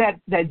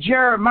that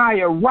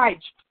Jeremiah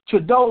writes to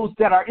those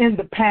that are in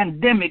the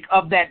pandemic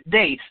of that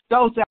day,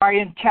 those that are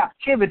in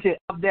captivity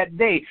of that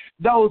day,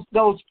 those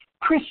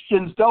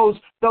Christians, those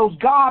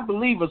God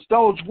believers,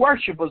 those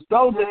worshipers,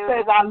 those that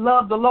says, I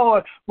love the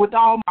Lord with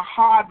all my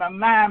heart, my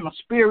mind, my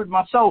spirit,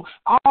 my soul.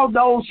 All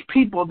those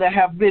people that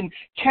have been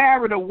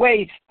carried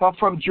away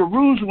from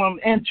Jerusalem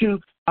into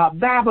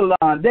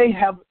Babylon, they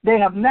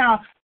have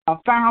now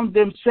found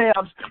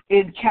themselves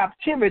in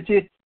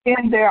captivity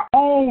in their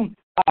own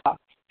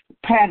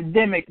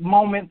pandemic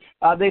moment.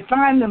 They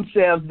find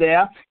themselves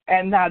there,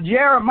 and now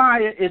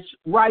Jeremiah is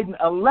writing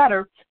a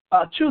letter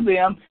to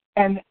them,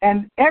 and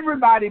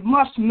everybody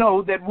must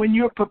know that when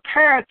you're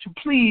prepared to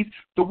please,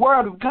 the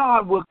Word of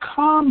God will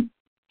come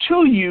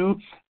to you,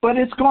 but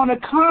it's going to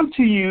come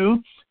to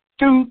you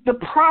through the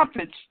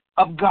prophets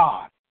of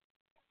God.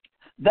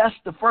 That's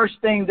the first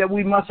thing that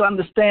we must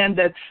understand,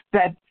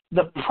 that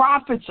the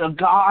prophets of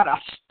God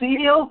are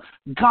still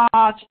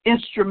God's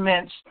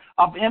instruments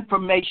of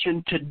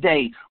information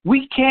today.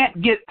 We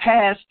can't get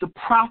past the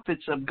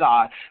prophets of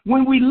God.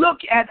 When we look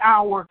at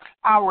our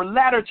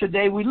letter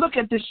today, we look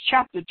at this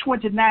chapter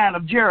 29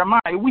 of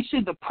Jeremiah, we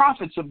see the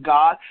prophets of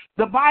God.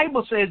 The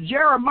Bible says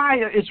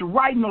Jeremiah is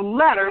writing a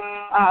letter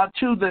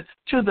to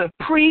the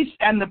priests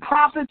and the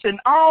prophets and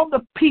all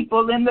the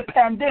people in the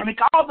pandemic,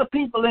 all the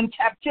people in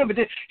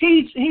captivity.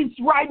 He's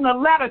writing a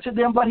letter to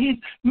them, but he's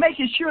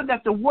making sure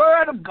that the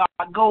Word of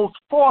God goes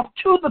forth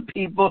to the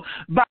people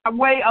by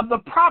way of the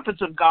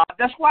prophets of God.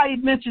 That's why he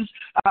mentions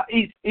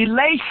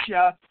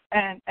Elisha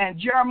and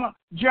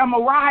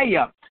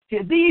Jeremiah.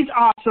 These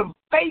are some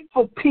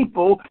faithful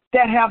people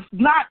that have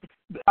not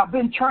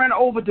been turned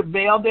over to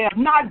Baal. They have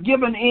not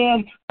given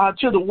in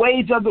to the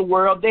ways of the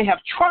world. They have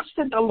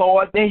trusted the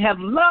Lord. They have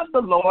loved the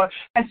Lord.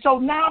 And so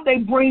now they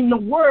bring the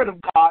Word of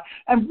God.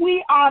 And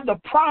we are the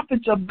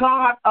prophets of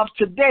God of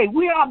today.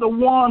 We are the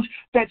ones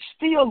that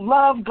still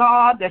love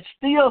God, that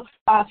still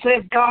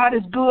says God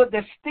is good,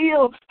 that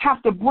still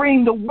have to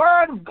bring the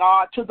Word of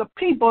God to the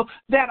people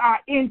that are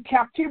in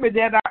captivity,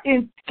 that are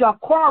in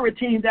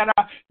quarantine, that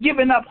are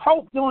giving up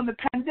hope during the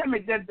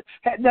pandemic,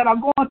 that are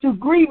going through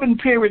grieving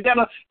period, that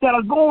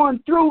are going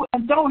through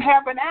and don't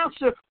have an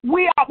answer.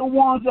 We are the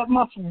ones that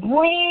must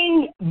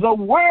bring the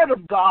Word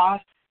of God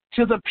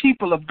to the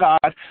people of God.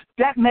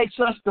 That makes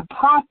us the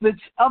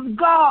prophets of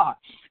God.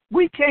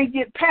 We can't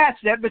get past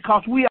that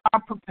because we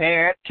are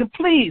prepared to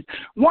please.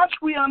 Once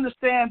we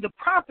understand the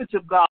prophets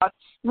of God,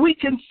 we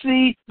can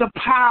see the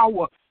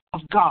power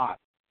of God.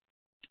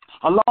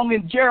 Along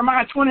in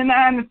Jeremiah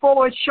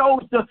 29:4, it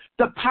shows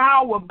the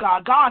power of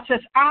God. God says,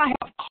 I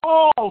have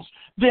caused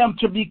them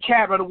to be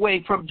carried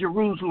away from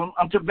Jerusalem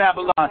unto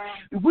Babylon.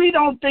 We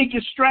don't think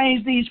it's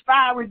strange, these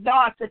fiery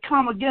darts that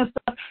come against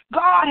us.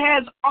 God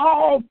has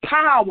all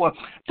power.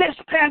 This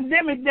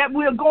pandemic that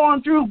we're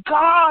going through,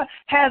 God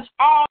has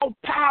all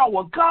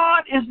power.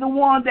 God is the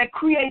one that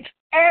creates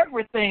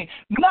everything.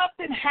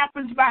 Nothing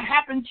happens by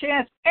happen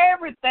chance.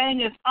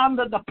 Everything is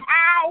under the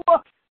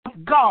power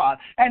of God.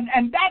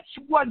 And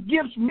that's what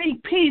gives me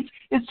peace,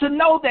 is to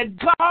know that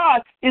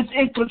God is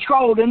in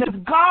control. And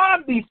if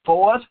God be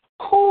for us,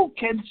 who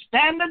can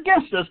stand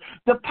against us?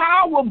 The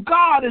power of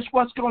God is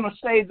what's going to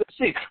save the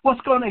sick,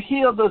 what's going to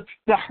heal the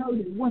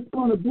hurting, what's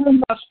going to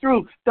bring us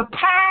through. The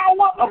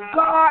power of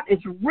God is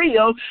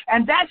real,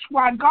 and that's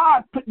why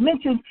God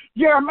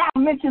Jeremiah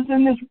mentions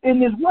in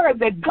this word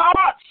that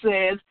God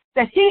says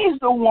that he's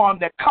the one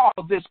that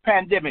caused this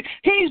pandemic.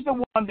 He's the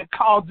one that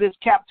caused this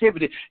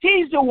captivity.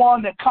 He's the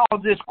one that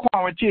caused this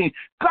quarantine.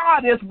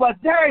 God is, but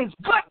there is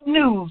good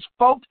news,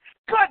 folks.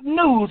 good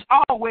news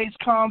always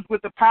comes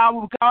with the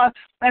power of God,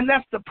 and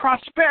that's the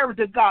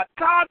prosperity of God.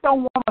 God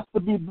don't want us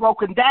to be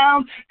broken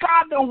down.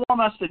 God don't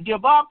want us to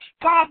give up.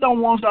 God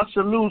don't want us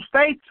to lose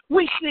faith.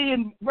 We see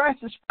in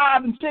verses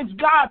 5 and 6,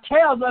 God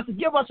tells us to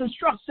give us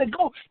instructions to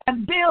go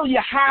and build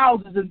your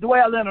houses and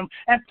dwell in them,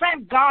 and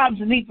thank God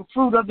and eat the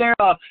fruit of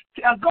thereof.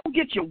 Go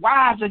get your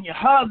wives and your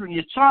husbands,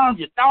 your sons,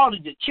 your daughters,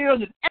 your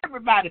children,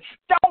 everybody.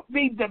 Don't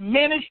be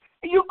diminished.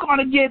 You're going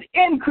to get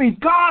increase.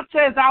 God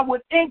says, I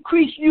would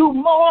increase you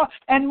more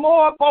and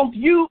more, both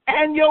you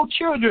and your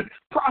children.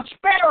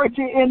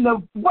 Prosperity in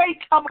the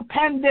wake of a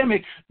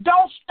pandemic.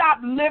 Don't stop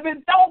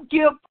living. Don't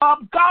give up.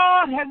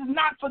 God has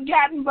not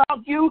forgotten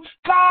about you.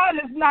 God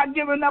has not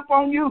given up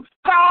on you.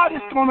 God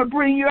is going to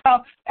bring you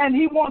out, and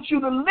he wants you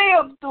to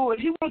live through it.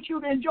 He wants you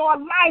to enjoy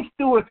life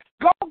through it.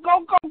 Go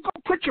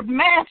put your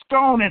mask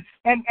on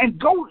and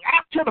go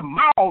out to the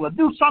mall or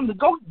do something.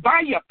 Go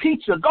buy your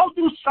pizza. Go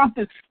do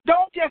something.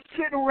 Don't just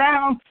sit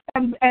around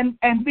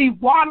and be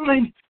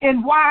waddling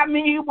in why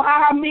me.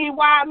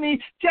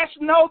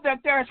 Just know that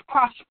there's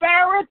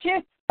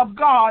prosperity of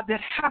God that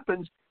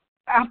happens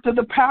after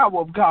the power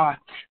of God.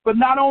 But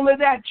not only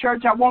that,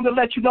 church, I want to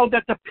let you know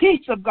that the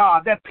peace of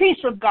God that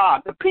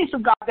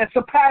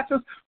surpasses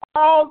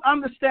all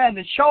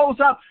understanding shows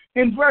up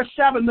in verse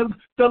 7.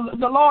 The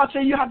Lord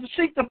said you have to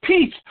seek the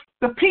peace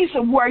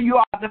of where you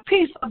are, the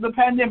peace of the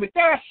pandemic.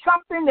 There is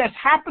something that's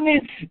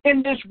happening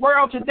in this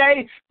world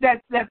today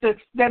that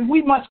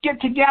we must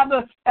get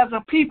together as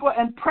a people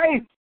and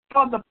pray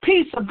for the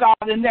peace of God,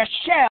 and there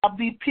shall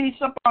be peace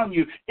upon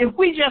you. If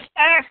we just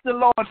ask the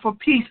Lord for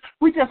peace,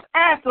 we just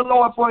ask the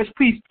Lord for his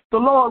peace, the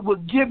Lord will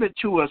give it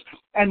to us,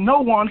 and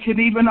no one can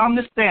even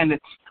understand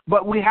it.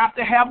 But we have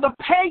to have the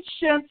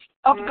patience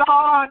of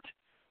God.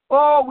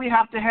 Oh, we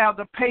have to have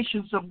the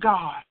patience of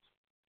God.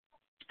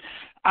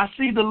 I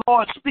see the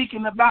Lord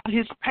speaking about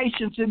his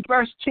patience in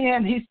verse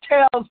 10. He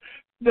tells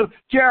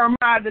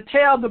Jeremiah to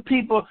tell the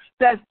people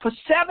that for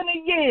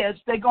 70 years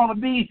they're going to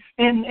be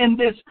in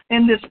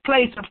this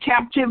place of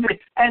captivity,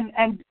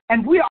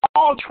 and we're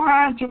all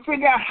trying to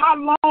figure out how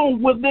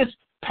long will this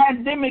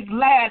pandemic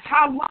last?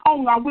 How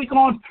long are we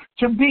going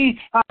to be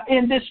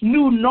in this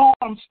new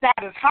norm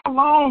status? How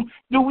long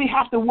do we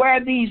have to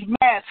wear these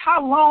masks?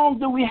 How long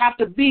do we have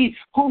to be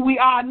who we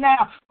are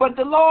now? But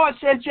the Lord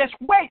said, just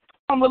wait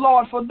on the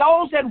Lord. For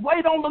those that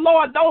wait on the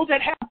Lord, those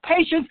that have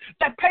patience,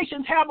 that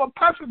patience have a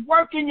perfect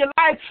work in your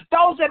life.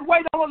 Those that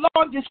wait on the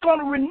Lord is going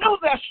to renew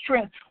their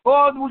strength.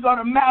 Oh, we're going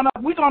to mount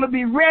up. We're going to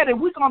be ready.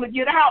 We're going to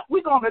get out.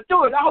 We're going to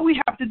do it. All we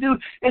have to do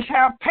is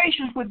have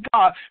patience with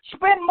God.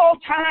 Spend more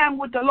time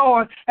with the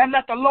Lord and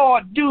let the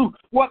Lord do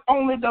what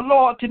only the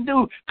Lord can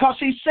do. Because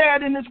he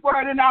said in his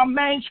word in our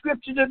main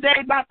scripture today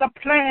about the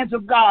plans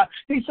of God.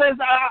 He says,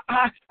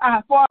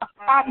 for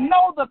I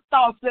know the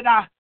thoughts that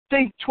I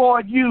think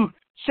toward you,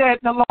 said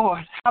the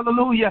Lord.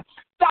 Hallelujah.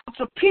 Thoughts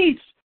of peace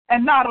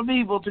and not of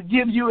evil, to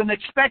give you an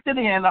expected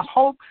end, a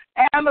hope,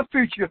 and a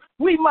future.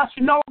 We must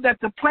know that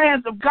the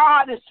plans of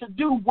God is to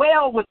do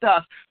well with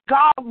us.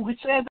 God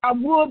says, I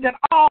would that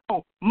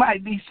all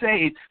might be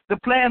saved. The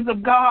plans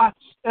of God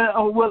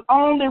will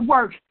only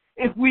work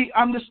if we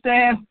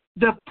understand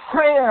the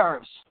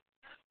prayers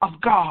of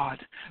God.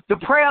 The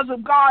prayers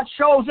of God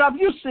shows up.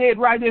 You see it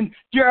right in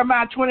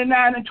Jeremiah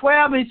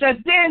 29:12. He says,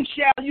 then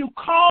shall you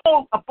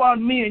call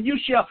upon me, and you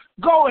shall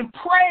go and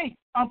pray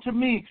unto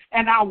me,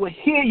 and I will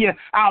hear you.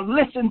 I'll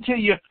listen to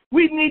you.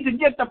 We need to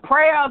get the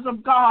prayers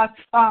of God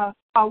to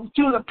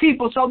the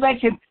people so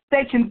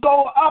they can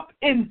go up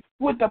in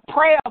with the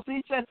prayers.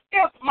 He says,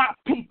 if my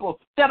people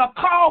that are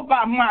called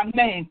by my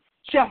name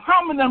shall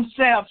humble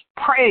themselves,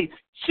 pray,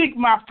 seek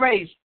my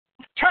face,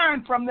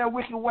 turn from their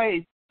wicked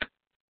ways.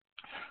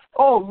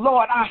 Oh,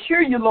 Lord, I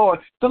hear you, Lord.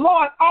 The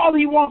Lord, all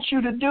he wants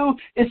you to do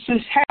is to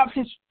have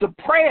the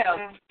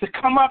prayers to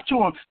come up to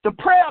him. The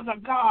prayers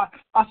of God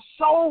are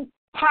so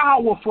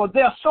powerful.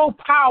 They're so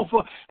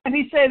powerful. And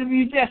he said, if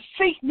you just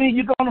seek me,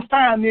 you're going to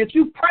find me. If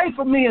you pray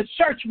for me and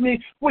search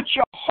me with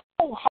your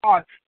whole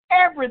heart,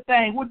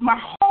 everything, with my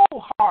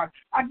whole heart,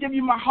 I give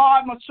you my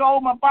heart, my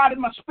soul, my body,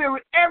 my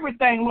spirit,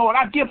 everything, Lord.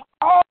 I give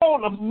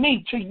all of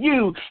me to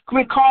you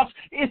because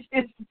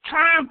it's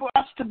time for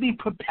us to be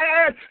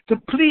prepared to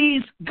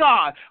please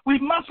God. We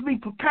must be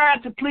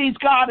prepared to please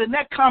God, and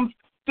that comes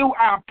through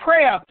our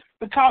prayer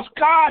because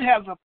God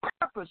has a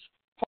purpose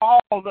for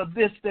all of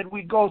this that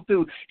we go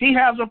through. He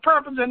has a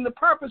purpose, and the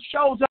purpose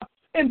shows up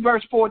in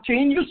verse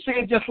 14. You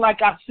see it just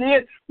like I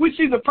said. We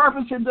see the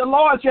purpose, and the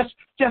Lord just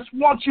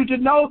wants you to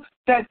know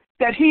that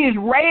he is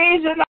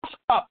raising us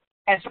up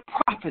as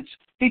prophets.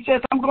 He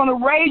says, I'm going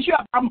to raise you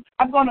up.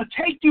 I'm going to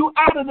take you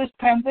out of this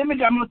pandemic.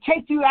 I'm going to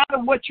take you out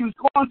of what you're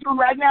going through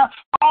right now.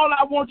 All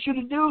I want you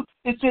to do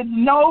is to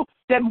know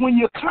that when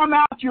you come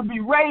out, you'll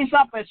be raised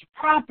up as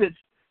prophets.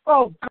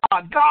 Oh,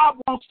 God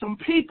wants some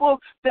people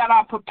that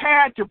are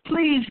prepared to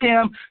please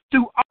him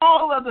through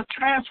all of the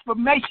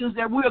transformations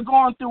that we're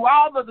going through,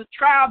 all of the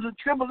trials and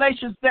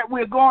tribulations that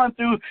we're going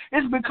through,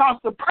 is because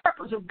the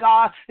purpose of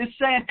God is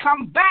saying,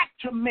 come back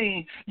to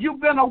me. You've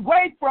been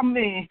away from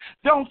me.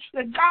 God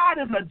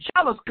is a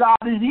jealous God,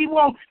 and He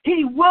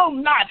will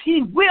not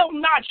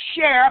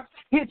share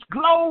His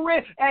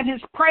glory and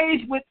His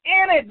praise with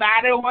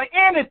anybody or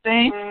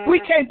anything. We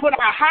can't put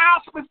our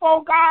house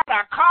before God,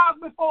 our cars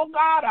before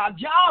God, our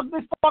jobs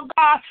before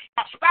God,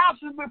 our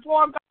spouses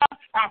before God,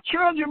 our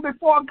children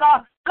before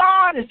God.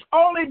 God is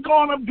only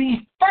going to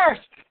be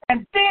first.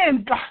 And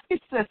then God, He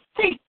says,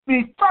 seek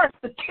me first.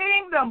 The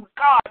kingdom of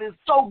God is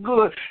so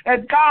good.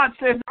 And God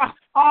says,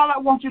 all I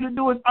want you to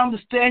do is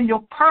understand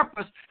your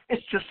purpose.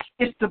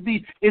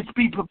 It's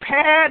be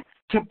prepared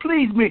to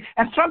please me.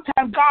 And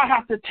sometimes God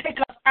has to take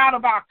us out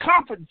of our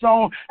comfort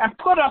zone and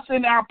put us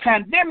in our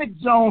pandemic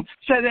zone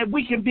so that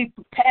we can be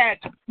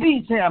prepared to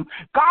please Him.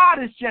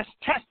 God is just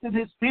testing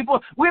His people.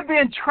 We're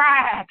being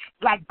tried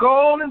like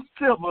gold and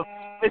silver.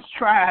 It's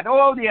tried.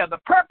 Oh, yeah, the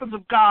purpose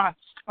of God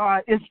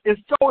is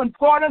so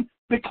important,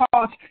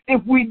 because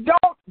if we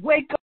don't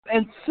wake up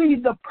and see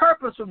the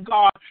purpose of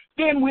God,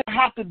 then we'll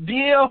have to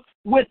deal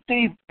with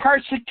the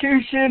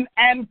persecution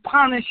and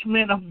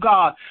punishment of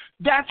God.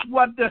 That's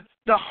what the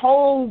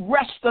whole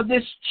rest of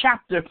this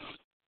chapter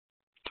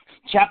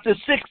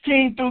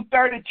 16 through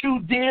 32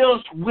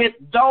 deals with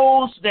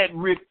those that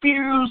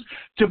refuse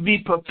to be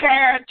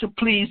prepared to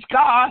please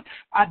God.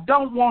 I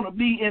don't want to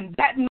be in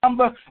that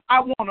number. I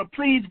want to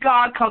please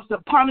God, because the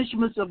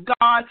punishments of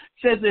God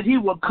says that He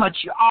will cut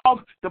you off.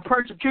 The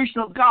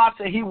persecution of God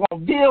says He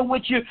won't deal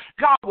with you.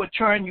 God will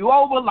turn you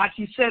over, like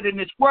He said in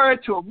His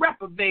word, to a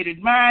reprobated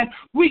mind.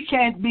 We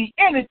can't be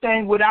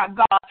anything without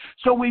God,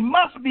 so we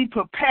must be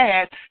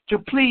prepared to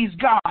please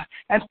God.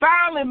 And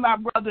finally, my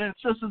brothers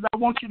and sisters, I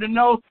want you to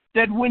know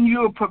that when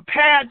you are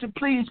prepared to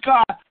please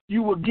God,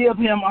 you will give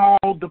Him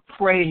all the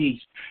praise.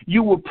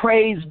 You will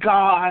praise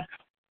God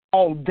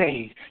all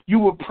day. You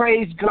will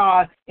praise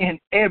God in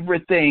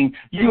everything.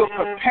 You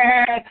are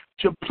prepared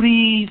to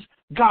please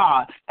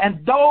God.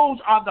 And those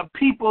are the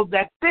people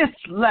that this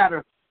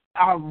letter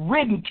are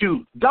written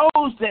to,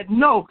 those that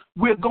know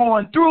we're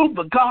going through,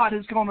 but God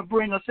is going to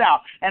bring us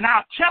out. And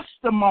our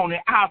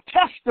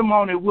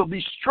testimony will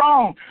be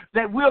strong,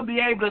 that we'll be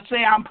able to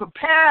say, I'm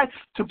prepared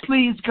to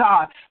please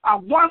God. I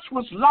once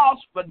was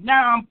lost, but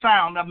now I'm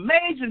found.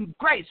 Amazing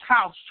grace,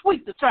 how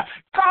sweet the sound.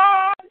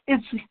 God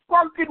is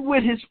working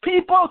with His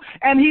people,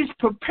 and He's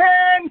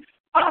preparing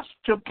us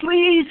to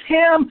please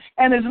Him.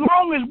 And as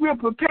long as we're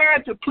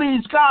prepared to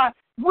please God,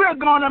 we're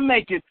going to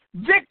make it.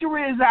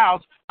 Victory is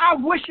ours. I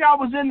wish I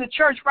was in the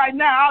church right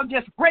now. I'll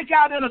just break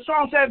out in a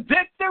song and say,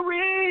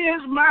 victory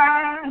is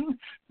mine.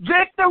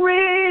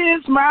 Victory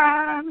is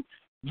mine.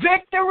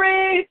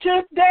 Victory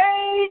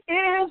today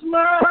is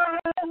mine.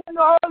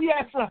 Oh,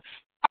 yes, sir.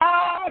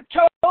 I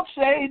told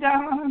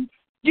Satan,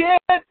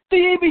 get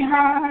thee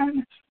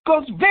behind,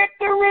 'cause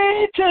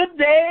victory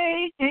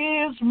today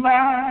is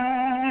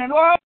mine.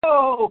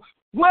 Oh,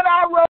 when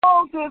I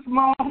rose this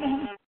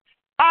morning,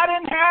 I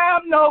didn't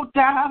have no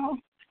doubt.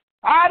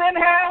 I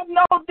didn't have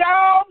no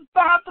doubt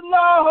about the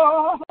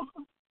Lord.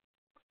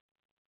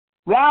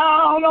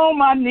 Down on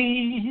my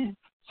knees,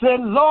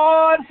 said,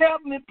 Lord,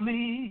 help me,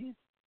 please.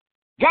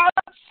 God,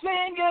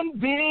 singing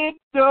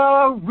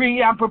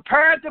victory. I'm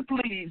prepared to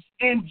please.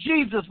 In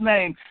Jesus'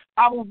 name,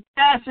 I will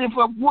ask if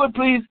I would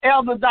please,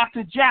 Elder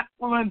Dr.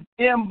 Jacqueline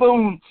M.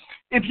 Boone,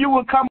 if you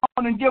would come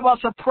on and give us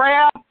a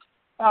prayer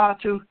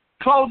to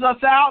close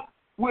us out.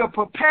 We're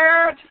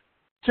prepared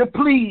to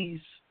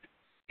please.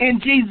 In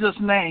Jesus'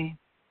 name,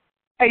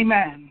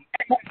 amen.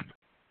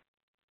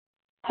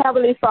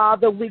 Heavenly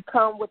Father, we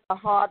come with a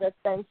heart of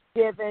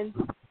thanksgiving.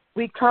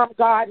 We come,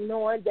 God,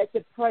 knowing that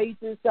the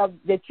praises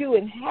that you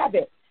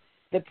inhabit,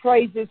 the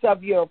praises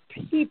of your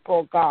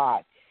people,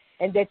 God,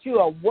 and that you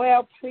are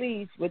well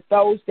pleased with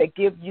those that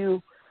give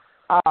you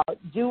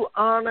due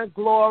honor,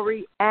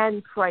 glory,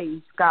 and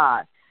praise,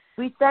 God.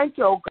 We thank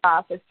you, oh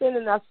God, for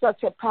sending us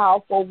such a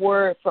powerful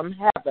word from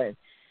heaven,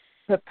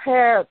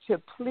 prepared to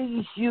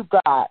please you,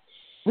 God.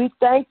 We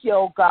thank you,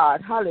 oh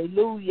God,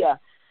 hallelujah,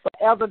 for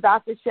Elder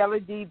Dr.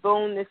 Shelly D.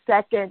 Boone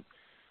II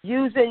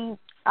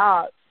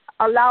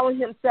allowing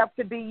himself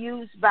to be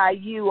used by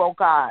you, oh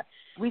God.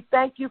 We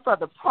thank you for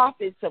the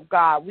prophets of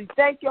God. We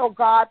thank you, oh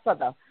God,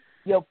 for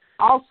your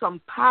awesome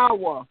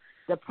power,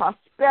 the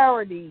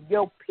prosperity,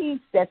 your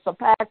peace that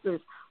surpasses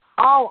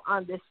all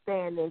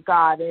understanding,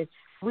 God. And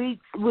we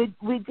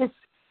just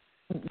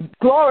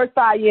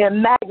glorify you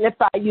and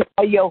magnify you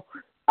for your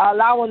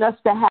allowing us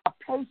to have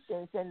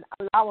patience and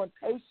allowing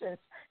patience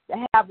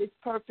to have its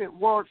perfect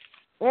work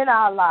in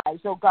our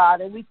lives, oh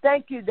God. And we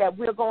thank you that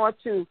we're going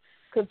to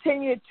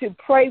continue to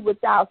pray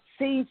without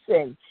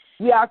ceasing.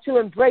 We are to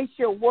embrace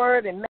your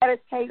word and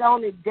meditate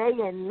on it day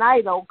and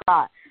night, oh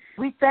God.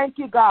 We thank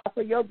you, God,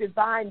 for your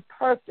divine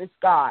purpose,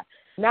 God.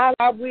 Not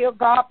our will,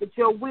 God, but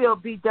your will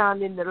be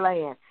done in the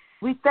land.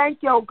 We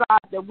thank you, oh God,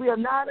 that we are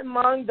not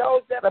among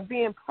those that are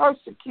being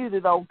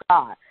persecuted, oh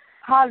God.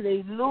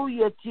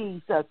 Hallelujah,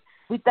 Jesus.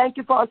 We thank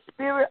you for a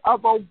spirit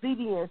of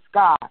obedience,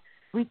 God.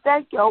 We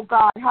thank you, oh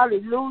God,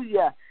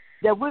 hallelujah,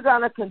 that we're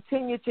going to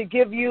continue to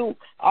give you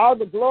all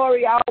the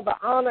glory, all the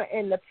honor,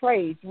 and the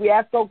praise. We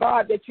ask, oh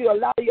God, that you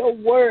allow your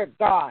word,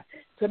 God,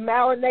 to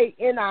marinate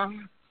in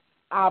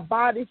our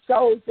body,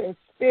 souls, and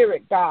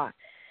spirit, God.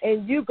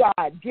 And you,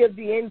 God, give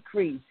the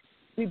increase.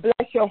 We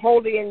bless your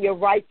holy and your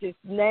righteous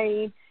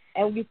name,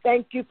 and we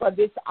thank you for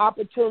this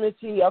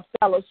opportunity of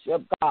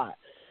fellowship, God.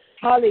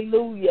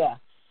 Hallelujah.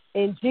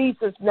 In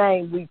Jesus'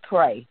 name we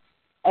pray.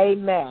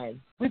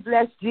 Amen. We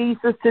bless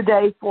Jesus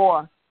today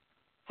for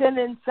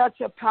sending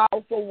such a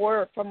powerful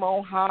word from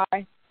on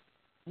high.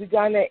 We're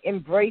going to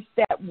embrace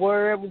that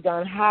word. We're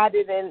going to hide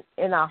it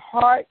in our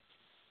hearts,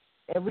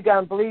 and we're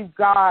going to believe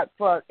God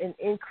for an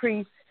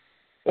increase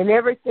in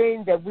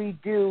everything that we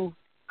do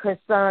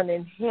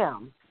concerning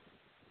him.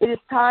 It is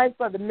time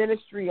for the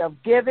ministry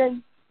of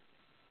giving.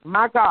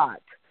 My God,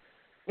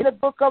 in the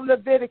book of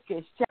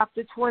Leviticus,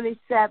 chapter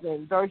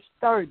 27, verse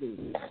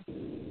 30,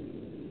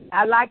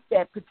 I like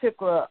that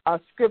particular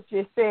scripture.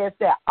 It says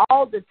that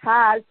all the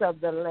tithes of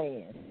the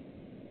land,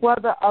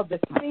 whether of the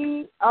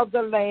seed of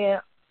the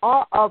land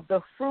or of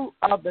the fruit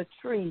of the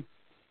tree,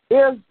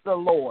 is the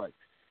Lord.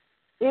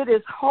 It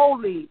is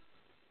holy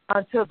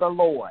unto the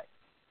Lord.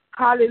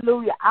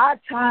 Hallelujah. Our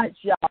tithes,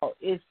 y'all,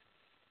 is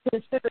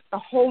considered the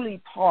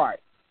holy part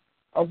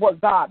of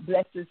what God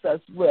blesses us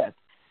with.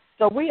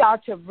 So we are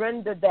to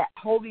render that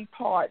holy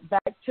part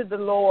back to the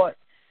Lord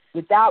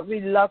without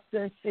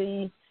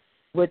reluctancy,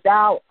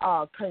 without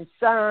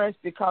concerns,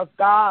 because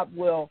God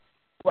will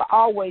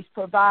always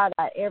provide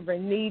our every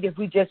need if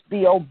we just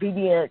be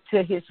obedient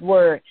to his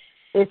word,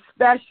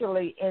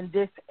 especially in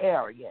this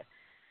area.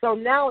 So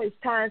now it's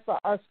time for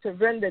us to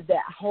render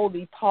that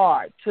holy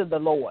part to the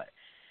Lord.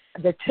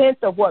 The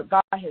tenth of what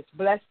God has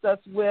blessed us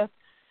with,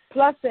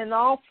 plus an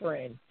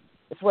offering,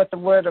 is what the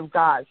word of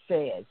God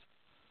says.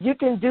 You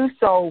can do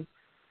so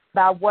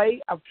by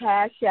way of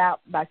cash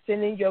out, by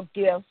sending your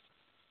gifts,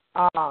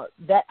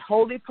 that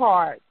holy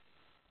part,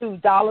 to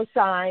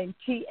 $THEWOLM.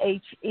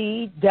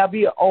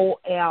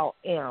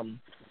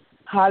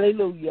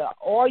 Hallelujah.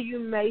 Or you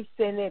may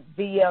send it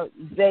via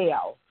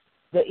Zelle.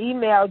 The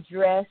email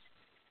address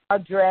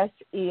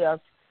is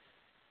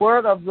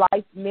Word of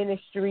Life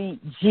Ministry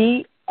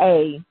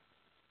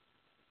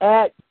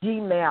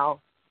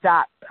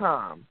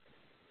GA@gmail.com.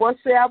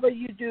 Whatsoever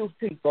you do,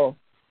 people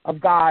of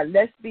God,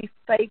 let's be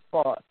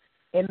faithful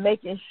in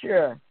making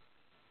sure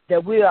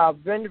that we are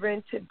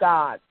rendering to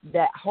God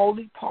that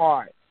holy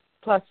part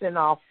plus an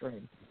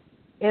offering.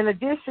 In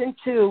addition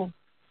to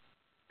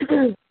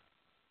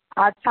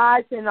our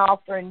tithes and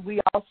offering, we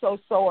also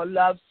sow a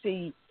love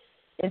seed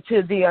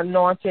into the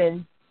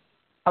anointing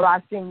of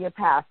our senior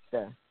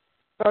pastor.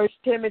 1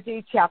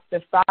 Timothy chapter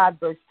 5,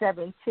 verse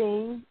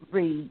 17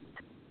 reads,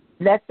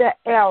 "Let the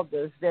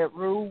elders that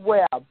rule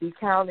well be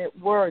counted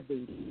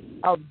worthy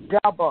of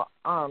double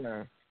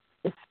honor,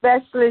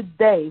 especially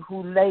they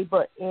who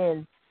labor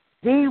in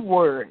the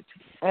word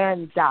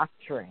and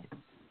doctrine."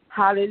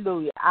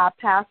 Hallelujah. Our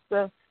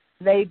pastor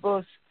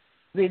labors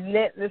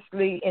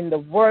relentlessly in the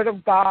word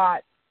of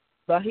God,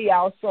 but he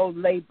also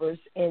labors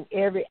in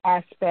every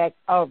aspect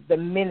of the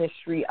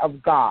ministry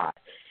of God,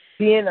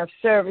 being of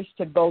service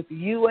to both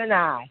you and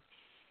I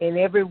in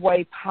every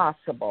way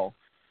possible.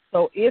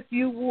 So if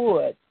you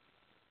would,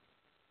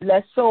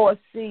 let's sow a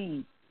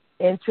seed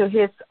into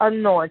his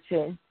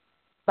anointing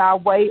by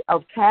way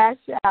of cash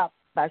out,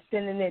 by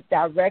sending it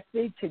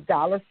directly to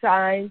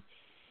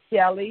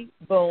 $Shelly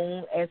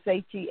Boone,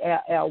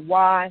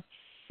 SHELLYBOONE,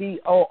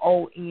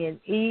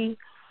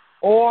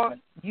 or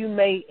you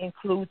may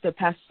include the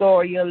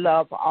pastoral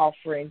love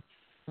offering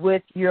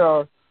with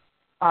your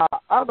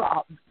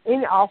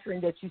any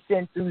offering that you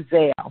send through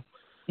Zelle.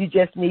 You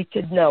just need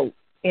to note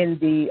in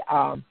the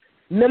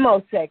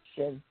memo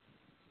section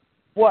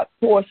what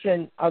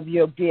portion of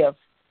your gift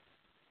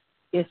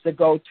is to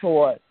go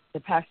toward the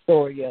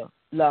pastoral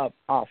love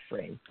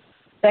offering.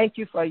 Thank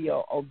you for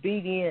your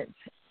obedience,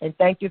 and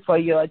thank you for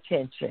your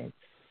attention.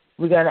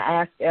 We're going to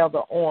ask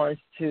Elder Owens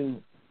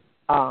to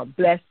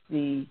bless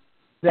the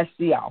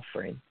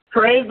offering.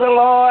 Praise the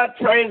Lord,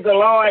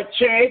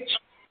 church.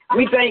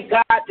 We thank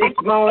God this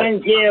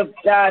morning, give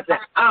God the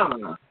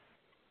honor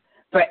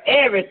for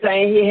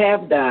everything he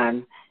have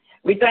done.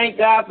 We thank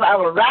God for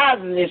our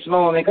rising this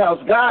morning because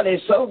God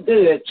is so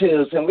good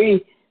to us, and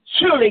we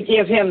truly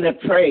give him the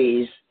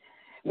praise.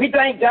 We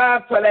thank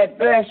God for that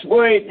blessed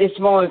word this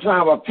morning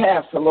from our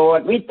pastor,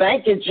 Lord. We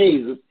thank you,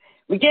 Jesus.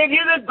 We give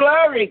you the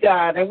glory,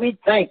 God, and we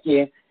thank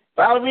you.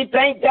 Father, we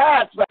thank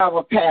God for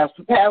our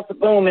pastor, Pastor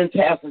Boone and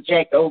Pastor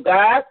Jack, oh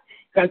God.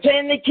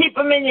 Continue to keep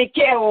them in your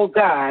care, oh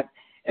God.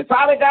 And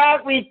Father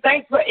God, we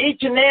thank for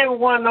each and every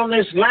one on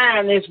this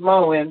line this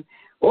morning.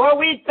 Lord,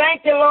 we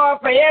thank you, Lord,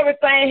 for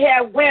everything you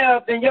have went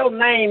up in your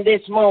name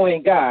this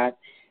morning, God.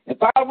 And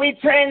Father, we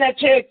pray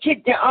that you'll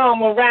keep your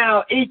arm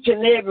around each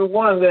and every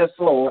one of us,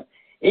 Lord.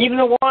 Even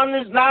the one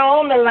that's not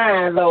on the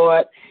line,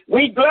 Lord.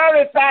 We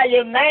glorify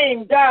your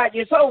name, God.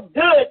 You're so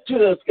good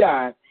to us,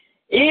 God.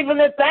 Even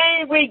the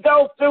things we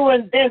go through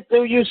and been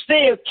through, you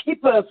still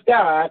keep us,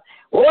 God.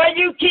 Or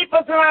you keep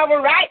us in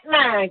our right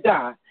mind,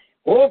 God.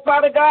 Oh,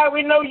 Father God,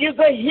 we know you're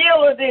the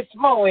healer this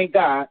morning,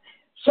 God.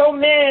 So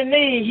many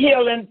need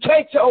healing.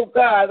 Touch, oh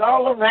God,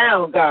 all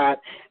around, God.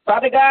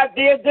 Father God,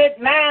 be a good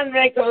mind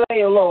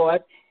regulator,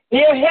 Lord. Be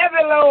a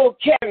heavy load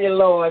carrier,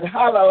 Lord.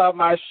 Hallelujah,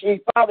 my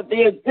sheep. Father,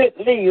 be a good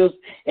leader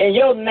in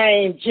your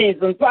name,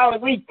 Jesus. Father,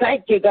 we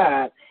thank you,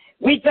 God.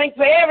 We thank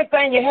you for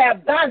everything you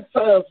have done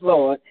for us,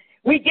 Lord.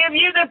 We give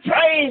you the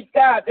praise,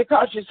 God,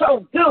 because you're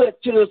so good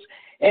to us.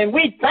 And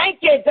we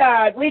thank you,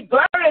 God. We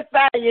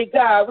glorify you,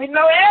 God. We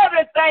know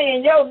everything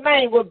in your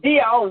name will be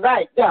all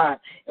right, God.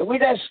 And we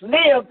just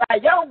live by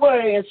your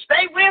word and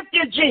stay with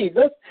you,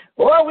 Jesus.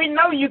 Oh, we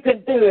know you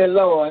can do it,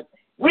 Lord.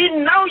 We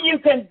know you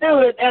can do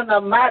it in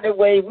a mighty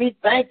way. We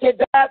thank you,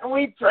 God, and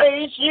we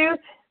praise you.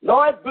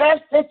 Lord,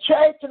 bless the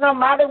church in a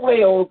mighty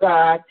way, oh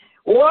God.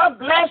 Oh,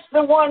 bless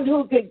the one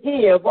who could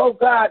give, oh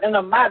God, in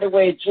a mighty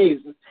way,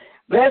 Jesus.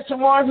 Bless the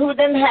one who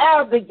didn't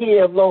have to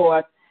give,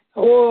 Lord.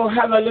 Oh,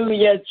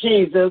 hallelujah,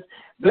 Jesus.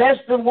 Bless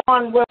the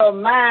one with a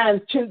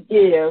mind to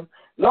give.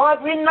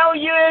 Lord, we know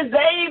you is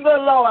able,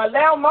 Lord.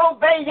 Let them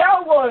obey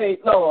your word,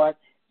 Lord.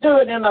 Do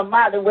it in a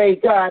mighty way,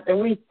 God, and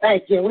we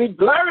thank you. We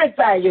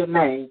glorify your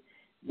name.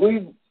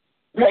 We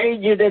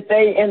praise you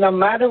today in a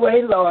mighty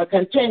way, Lord.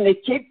 Continue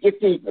to keep your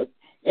people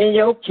in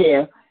your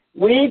care.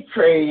 We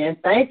pray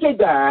and thank you,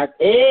 God.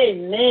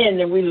 Amen,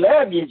 and we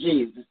love you,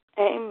 Jesus.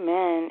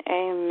 Amen,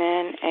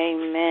 amen,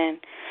 amen.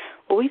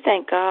 Well, we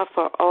thank God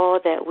for all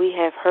that we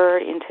have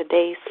heard in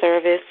today's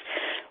service.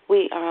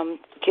 We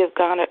give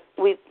God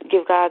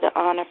the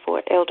honor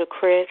for Elder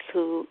Chris,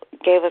 who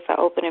gave us an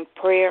opening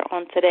prayer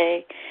on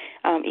today,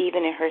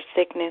 even in her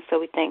sickness. So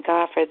we thank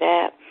God for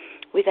that.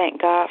 We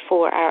thank God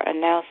for our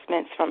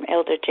announcements from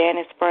Elder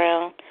Janice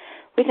Brown.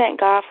 We thank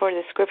God for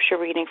the scripture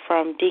reading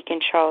from Deacon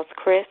Charles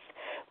Criss.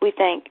 We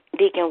thank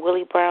Deacon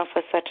Willie Brown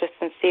for such a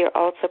sincere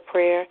altar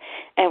prayer,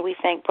 and we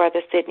thank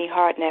Brother Sidney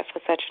Harnett for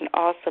such an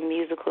awesome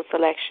musical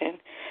selection.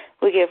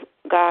 We give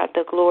God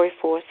the glory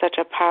for such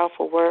a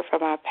powerful word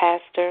from our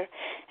pastor,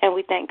 and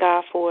we thank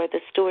God for the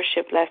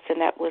stewardship lesson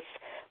that was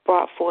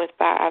brought forth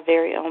by our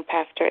very own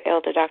pastor,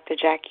 Elder Dr.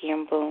 Jackie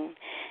and Boone.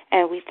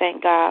 And we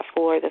thank God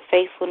for the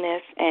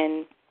faithfulness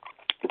and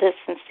the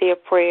sincere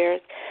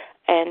prayers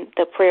and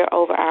the prayer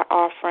over our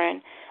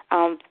offering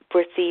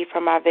received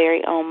from our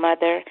very own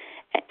mother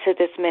to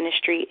this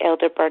ministry,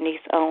 Elder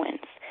Bernice Owens.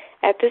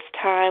 At this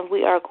time,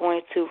 we are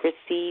going to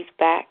receive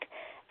back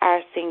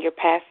our senior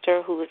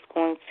pastor, who is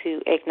going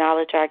to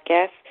acknowledge our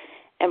guests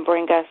and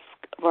bring us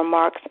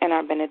remarks and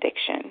our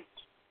benediction.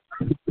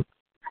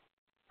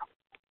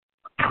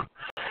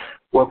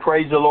 Well,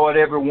 praise the Lord,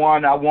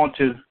 everyone. I want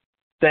to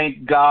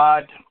thank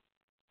God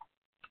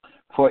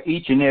for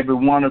each and every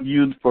one of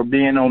you for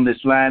being on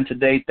this line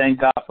today. Thank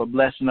God for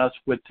blessing us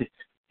with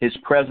His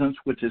presence,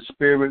 with His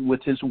Spirit,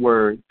 with His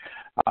Word.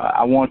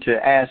 I want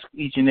to ask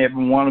each and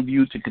every one of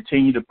you to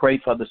continue to pray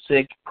for the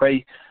sick,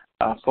 pray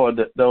for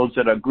those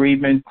that are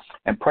grieving,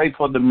 and pray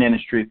for the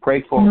ministry.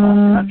 Pray for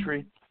our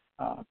country,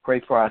 pray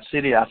for our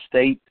city, our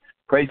state,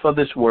 pray for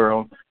this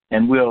world,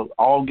 and we'll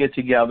all get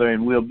together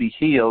and we'll be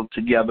healed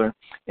together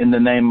in the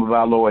name of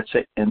our Lord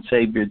and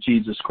Savior,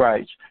 Jesus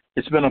Christ.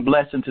 It's been a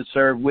blessing to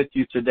serve with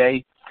you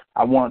today.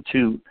 I want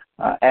to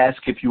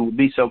ask if you would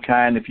be so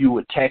kind, if you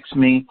would text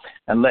me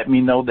and let me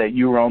know that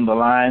you're on the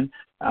line.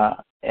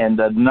 And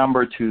the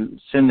number to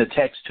send the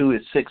text to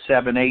is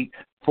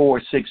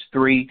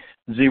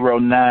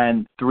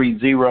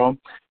 678-463-0930.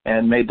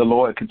 And may the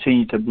Lord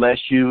continue to bless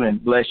you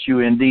and bless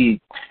you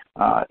indeed.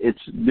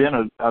 It's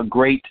been a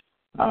great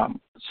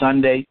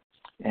Sunday,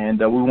 and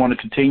we want to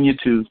continue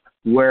to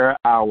wear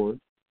our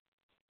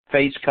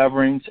face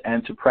coverings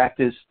and to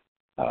practice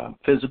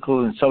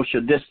physical and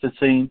social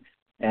distancing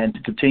and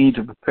to continue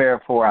to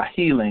prepare for our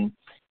healing.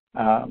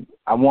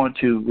 I want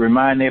to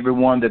remind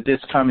everyone that this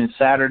coming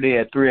Saturday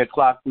at 3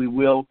 o'clock, we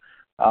will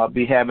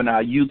be having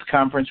our youth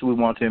conference. We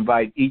want to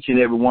invite each and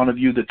every one of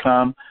you to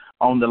come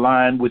on the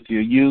line with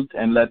your youth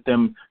and let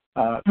them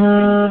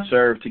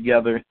serve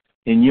together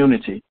in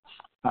unity.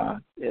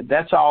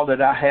 That's all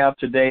that I have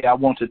today. I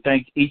want to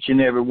thank each and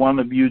every one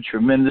of you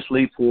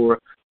tremendously for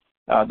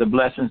the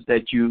blessings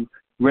that you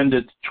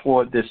rendered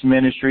toward this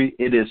ministry.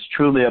 It is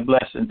truly a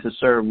blessing to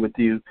serve with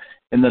you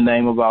in the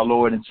name of our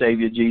Lord and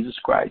Savior, Jesus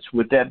Christ.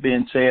 With that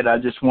being said, I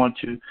just want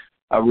to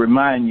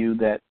remind you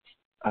that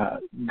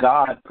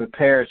God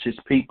prepares His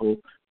people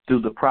through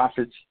the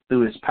prophets,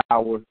 through His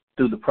power,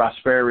 through the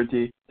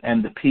prosperity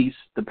and the peace,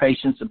 the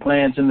patience, the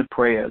plans, and the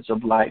prayers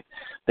of life,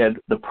 that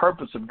the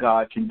purpose of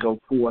God can go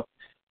forth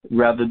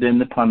rather than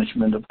the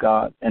punishment of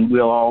God. And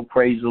we'll all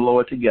praise the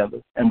Lord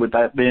together. And with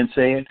that being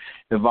said,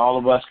 if all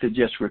of us could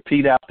just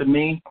repeat after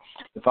me,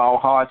 if all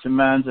hearts and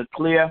minds are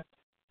clear,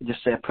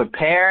 just say,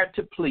 prepare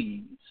to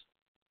please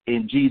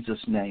in Jesus'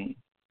 name.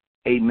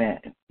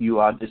 Amen. You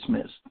are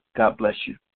dismissed. God bless you.